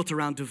series is built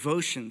around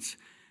devotions.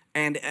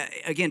 And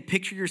again,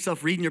 picture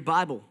yourself reading your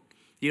Bible,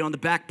 on the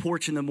back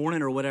porch in the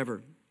morning or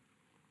whatever.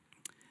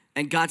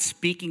 And God's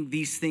speaking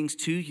these things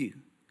to you.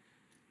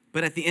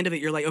 But at the end of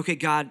it, you're like, okay,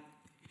 God,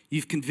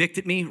 you've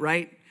convicted me,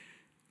 right?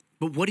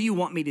 But what do you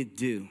want me to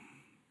do?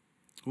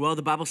 Well,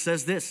 the Bible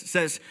says this. It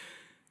says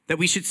that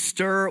we should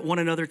stir one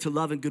another to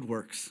love and good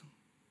works.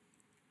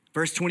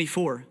 Verse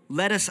 24,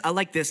 I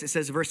like this. It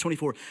says in verse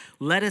 24,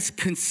 let us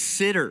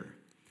consider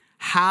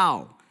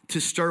how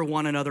to stir up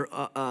one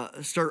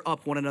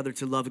another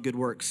to love and good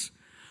works.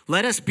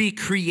 Let us be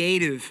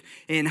creative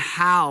in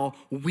how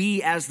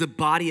we as the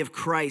body of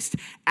Christ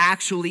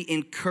actually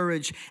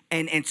encourage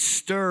and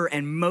stir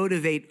and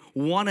motivate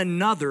one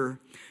another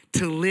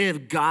to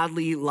live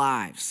godly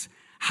lives.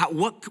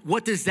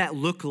 What does that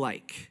look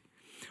like?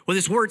 Well,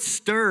 this word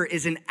stir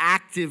is an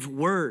active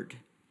word.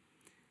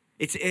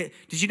 Did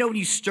you know when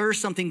you stir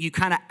something, you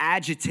kind of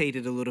agitate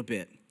it a little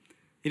bit?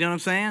 You know what I'm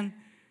saying?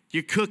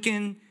 You're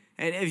cooking,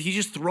 and if you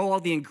just throw all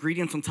the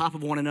ingredients on top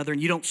of one another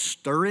and you don't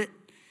stir it,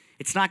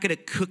 it's not gonna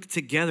cook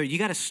together. You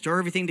gotta stir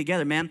everything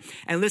together, man.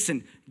 And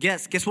listen,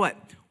 guess what?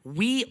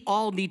 We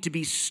all need to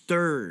be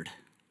stirred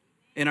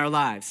in our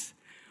lives.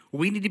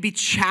 We need to be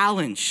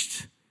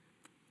challenged,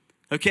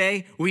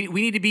 okay? We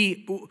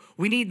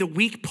need the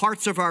weak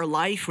parts of our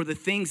life or the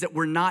things that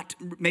we're not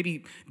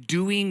maybe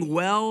doing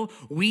well.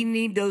 We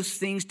need those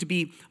things to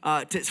be,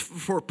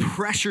 for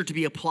pressure to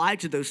be applied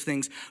to those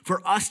things,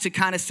 for us to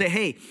kind of say,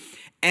 hey,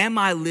 am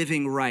I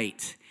living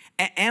right?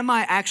 Am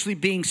I actually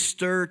being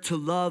stirred to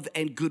love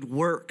and good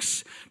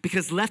works?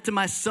 Because left to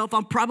myself,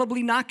 I'm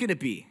probably not gonna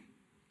be.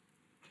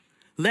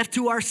 Left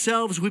to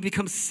ourselves, we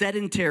become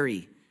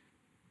sedentary.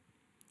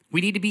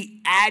 We need to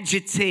be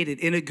agitated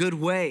in a good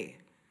way.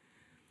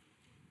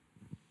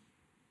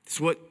 It's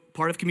what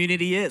part of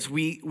community is.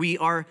 We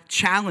are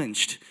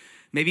challenged.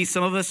 Maybe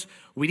some of us,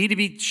 we need to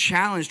be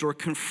challenged or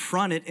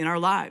confronted in our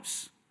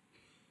lives.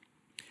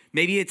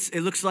 Maybe it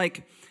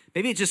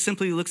just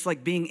simply looks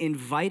like being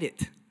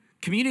invited.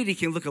 Community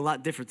can look a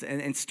lot different,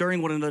 and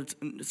stirring one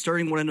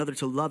another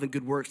to love and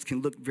good works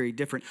can look very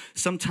different.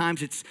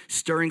 Sometimes it's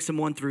stirring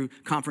someone through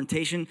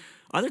confrontation.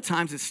 Other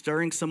times it's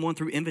stirring someone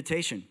through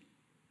invitation.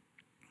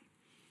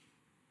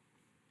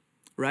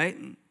 Right?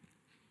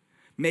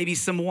 Maybe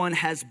someone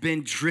has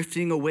been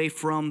drifting away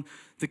from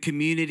the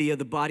community of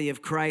the body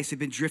of Christ. They've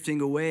been drifting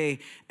away,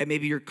 and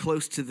maybe you're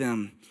close to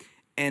them.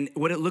 And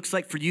what it looks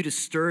like for you to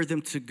stir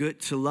them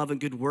to love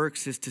and good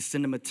works is to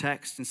send them a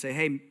text and say,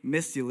 hey,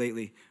 missed you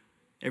lately.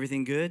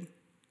 Everything good?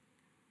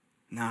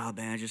 Nah,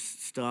 man,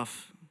 just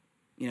stuff,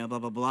 blah,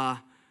 blah, blah.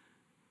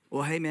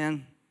 Well, hey,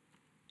 man,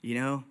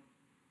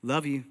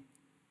 love you.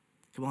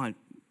 Come on,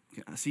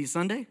 I'll see you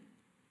Sunday?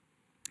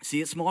 See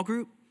you at small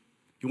group?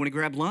 You want to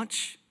grab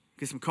lunch?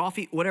 Get some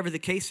coffee? Whatever the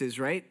case is,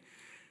 right?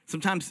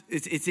 Sometimes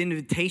it's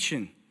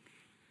invitation.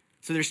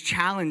 So there's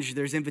challenge,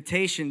 there's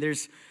invitation,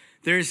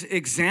 there's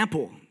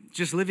example,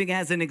 just living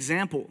as an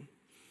example.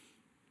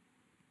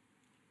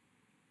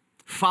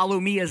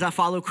 Follow me as I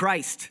follow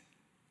Christ.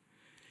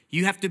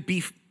 You have to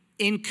be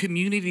in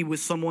community with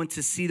someone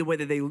to see the way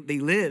that they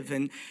live.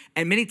 And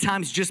many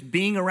times just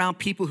being around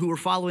people who are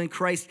following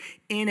Christ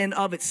in and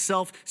of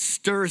itself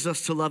stirs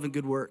us to love and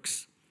good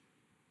works,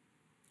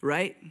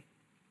 right?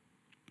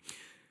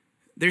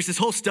 There's this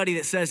whole study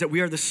that says that we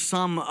are the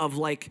sum of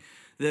like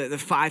the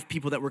 5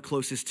 people that we're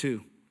closest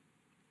to.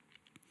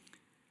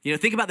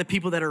 Think about the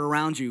people that are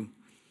around you.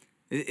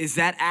 Is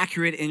that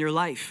accurate in your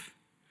life?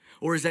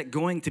 Or is that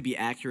going to be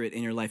accurate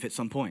in your life at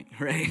some point,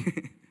 right?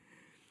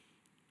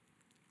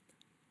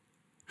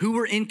 Who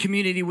we're in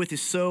community with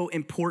is so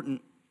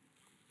important.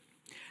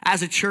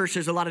 As a church,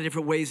 there's a lot of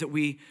different ways that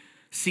we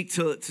seek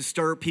to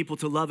stir people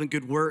to love and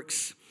good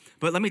works.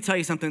 But let me tell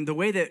you something, the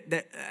way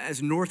that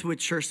as Northwood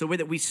Church, the way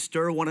that we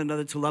stir one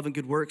another to love and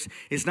good works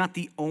is not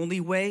the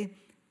only way,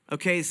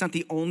 okay? It's not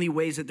the only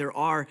ways that there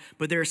are,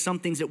 but there are some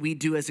things that we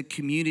do as a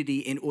community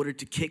in order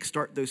to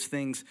kickstart those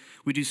things.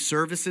 We do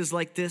services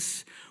like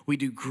this. We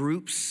do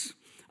groups.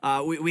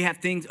 We have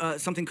things,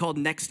 something called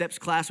Next Steps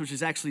class, which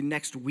is actually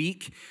next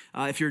week.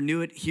 If you're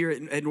new here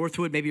at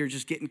Northwood, maybe you're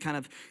just getting kind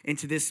of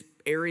into this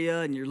area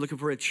and you're looking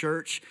for a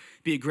church,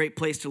 it'd be a great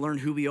place to learn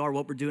who we are,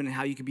 what we're doing, and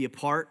how you can be a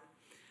part.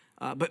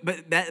 But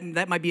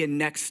that might be a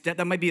next step.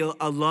 That might be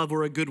a love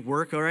or a good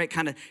work, all right?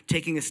 Kind of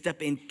taking a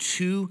step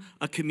into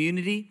a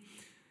community.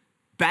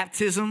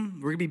 Baptism,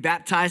 we're gonna be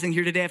baptizing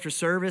here today after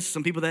service.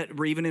 Some people that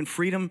were even in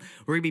Freedom,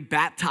 we're gonna be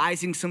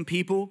baptizing some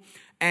people.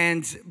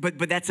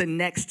 But that's a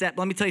next step.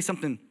 Let me tell you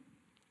something.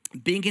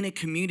 Being in a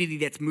community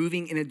that's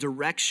moving in a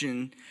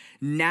direction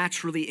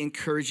naturally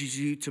encourages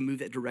you to move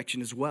that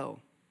direction as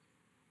well.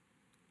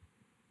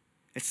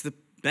 That's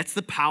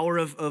the power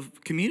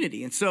of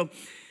community. And so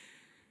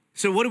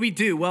what do we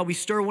do? Well, we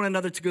stir one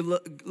another to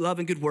good love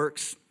and good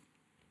works.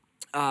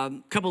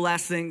 Couple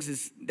last things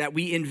is that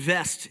we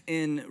invest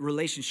in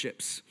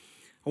relationships.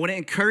 I want to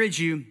encourage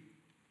you,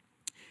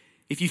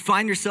 if you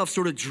find yourself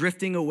sort of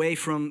drifting away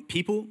from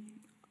people,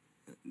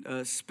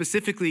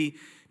 specifically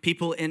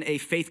people in a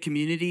faith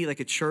community like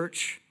a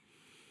church,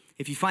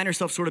 if you find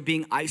yourself sort of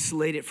being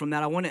isolated from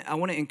that, I want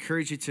to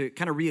encourage you to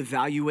kind of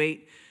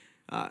reevaluate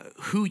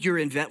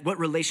what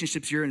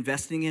relationships you're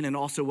investing in, and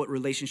also what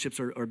relationships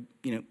are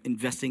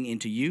investing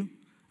into you.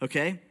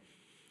 Okay,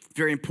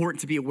 very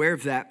important to be aware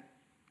of that.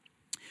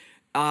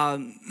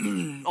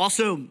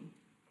 Also,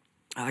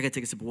 I gotta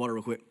take a sip of water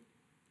real quick.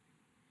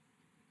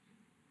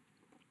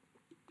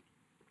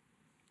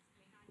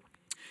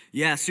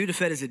 Yeah,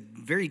 Sudafed is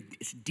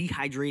it's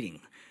dehydrating.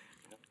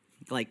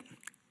 Like,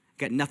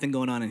 got nothing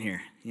going on in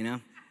here,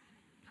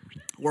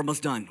 We're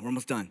almost done.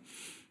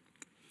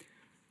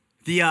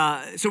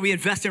 So we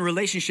invest in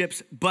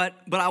relationships, but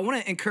I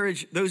want to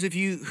encourage those of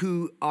you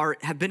who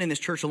have been in this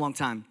church a long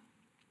time,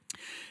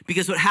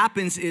 because what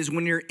happens is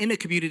when you're in a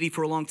community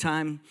for a long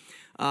time,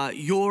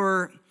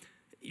 the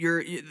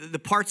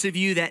parts of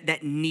you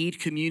that need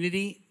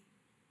community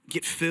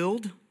get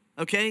filled,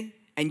 okay,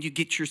 and you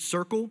get your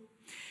circle.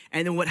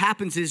 And then what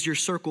happens is your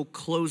circle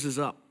closes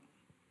up,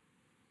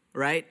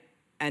 right?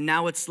 And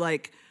now it's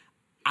like,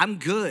 I'm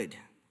good.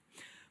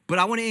 But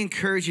I want to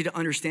encourage you to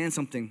understand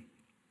something.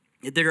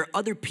 There are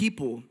other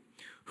people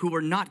who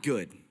are not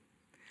good,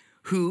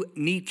 who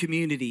need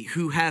community,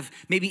 who have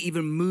maybe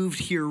even moved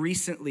here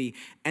recently,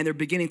 and they're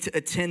beginning to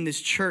attend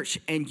this church.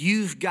 And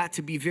you've got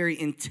to be very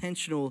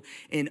intentional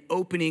in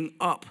opening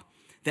up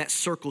that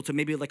circle to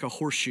maybe like a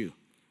horseshoe,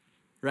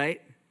 right?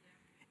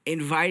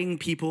 Inviting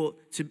people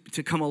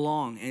to come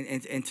along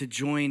and to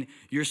join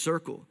your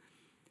circle.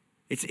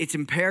 It's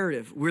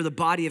imperative. We're the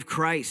body of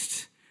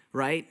Christ,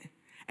 right?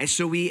 And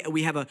so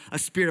we have a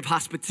spirit of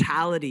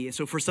hospitality. And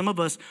so for some of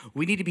us,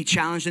 we need to be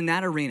challenged in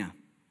that arena.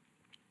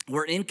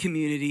 We're in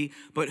community,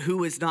 but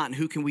who is not, and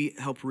who can we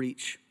help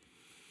reach?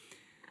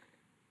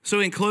 So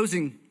in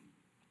closing,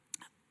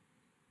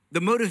 the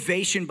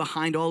motivation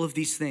behind all of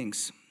these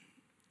things,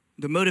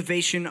 the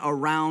motivation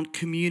around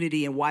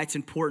community and why it's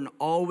important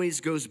always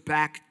goes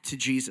back to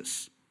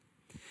Jesus.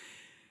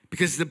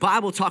 Because the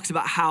Bible talks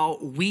about how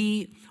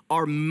we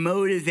are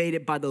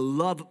motivated by the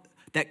love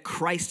that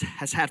Christ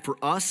has had for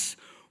us.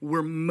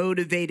 We're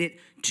motivated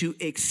to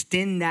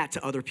extend that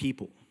to other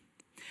people.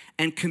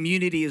 And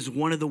community is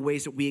one of the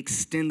ways that we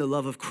extend the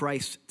love of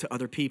Christ to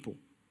other people.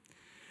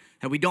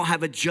 And we don't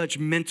have a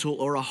judgmental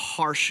or a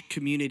harsh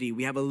community.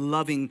 We have a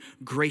loving,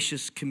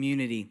 gracious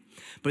community.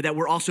 But that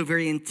we're also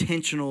very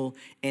intentional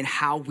in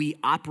how we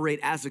operate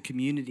as a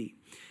community.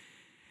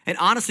 And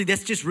honestly,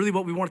 that's just really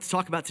what we wanted to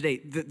talk about today,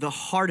 the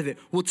heart of it.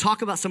 We'll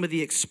talk about some of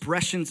the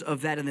expressions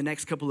of that in the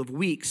next couple of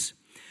weeks.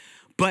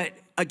 But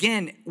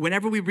again,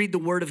 whenever we read the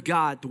Word of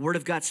God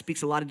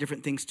speaks a lot of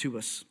different things to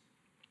us.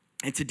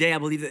 And today I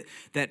believe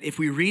that if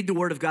we read the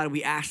Word of God and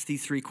we ask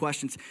these three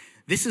questions,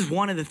 this is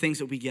one of the things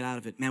that we get out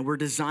of it. Man, we're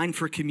designed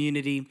for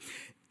community.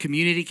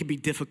 Community can be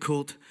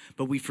difficult,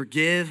 but we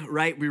forgive,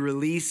 right? We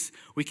release,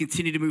 we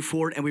continue to move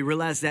forward, and we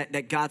realize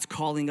that God's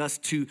calling us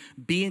to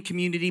be in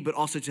community, but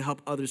also to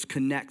help others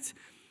connect.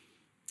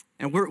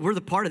 And we're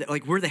the part of that.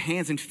 Like, we're the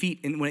hands and feet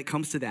when it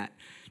comes to that.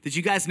 Did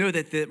you guys know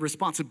that the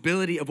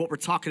responsibility of what we're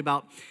talking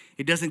about,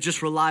 it doesn't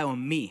just rely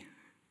on me,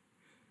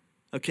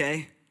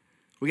 okay?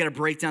 We got to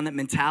break down that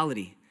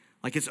mentality.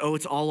 Like it's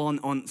all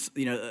on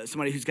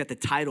somebody who's got the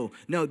title.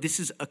 No, this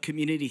is a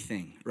community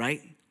thing,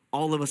 right?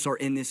 All of us are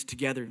in this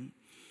together.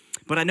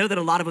 But I know that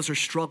a lot of us are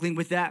struggling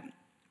with that.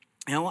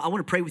 And I want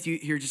to pray with you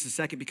here just a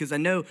second, because I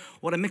know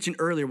what I mentioned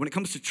earlier, when it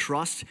comes to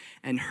trust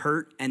and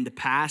hurt and the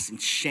past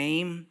and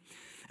shame,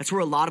 that's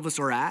where a lot of us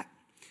are at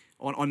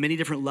on many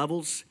different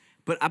levels.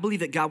 But I believe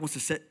that God wants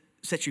to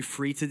set you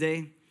free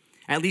today,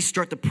 at least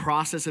start the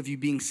process of you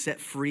being set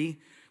free.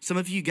 Some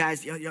of you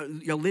guys,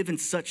 y'all live in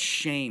such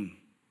shame.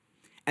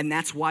 And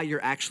that's why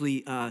you're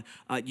actually,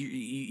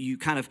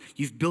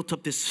 you've built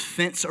up this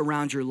fence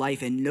around your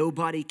life and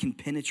nobody can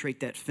penetrate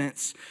that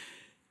fence.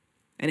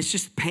 And it's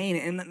just pain.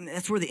 And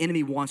that's where the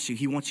enemy wants you.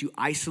 He wants you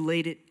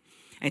isolated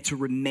and to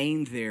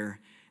remain there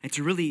and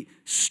to really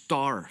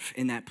starve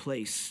in that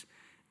place.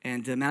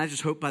 And man, I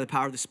just hope by the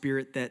power of the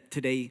Spirit that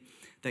today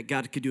that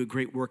God could do a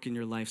great work in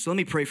your life. So let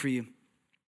me pray for you.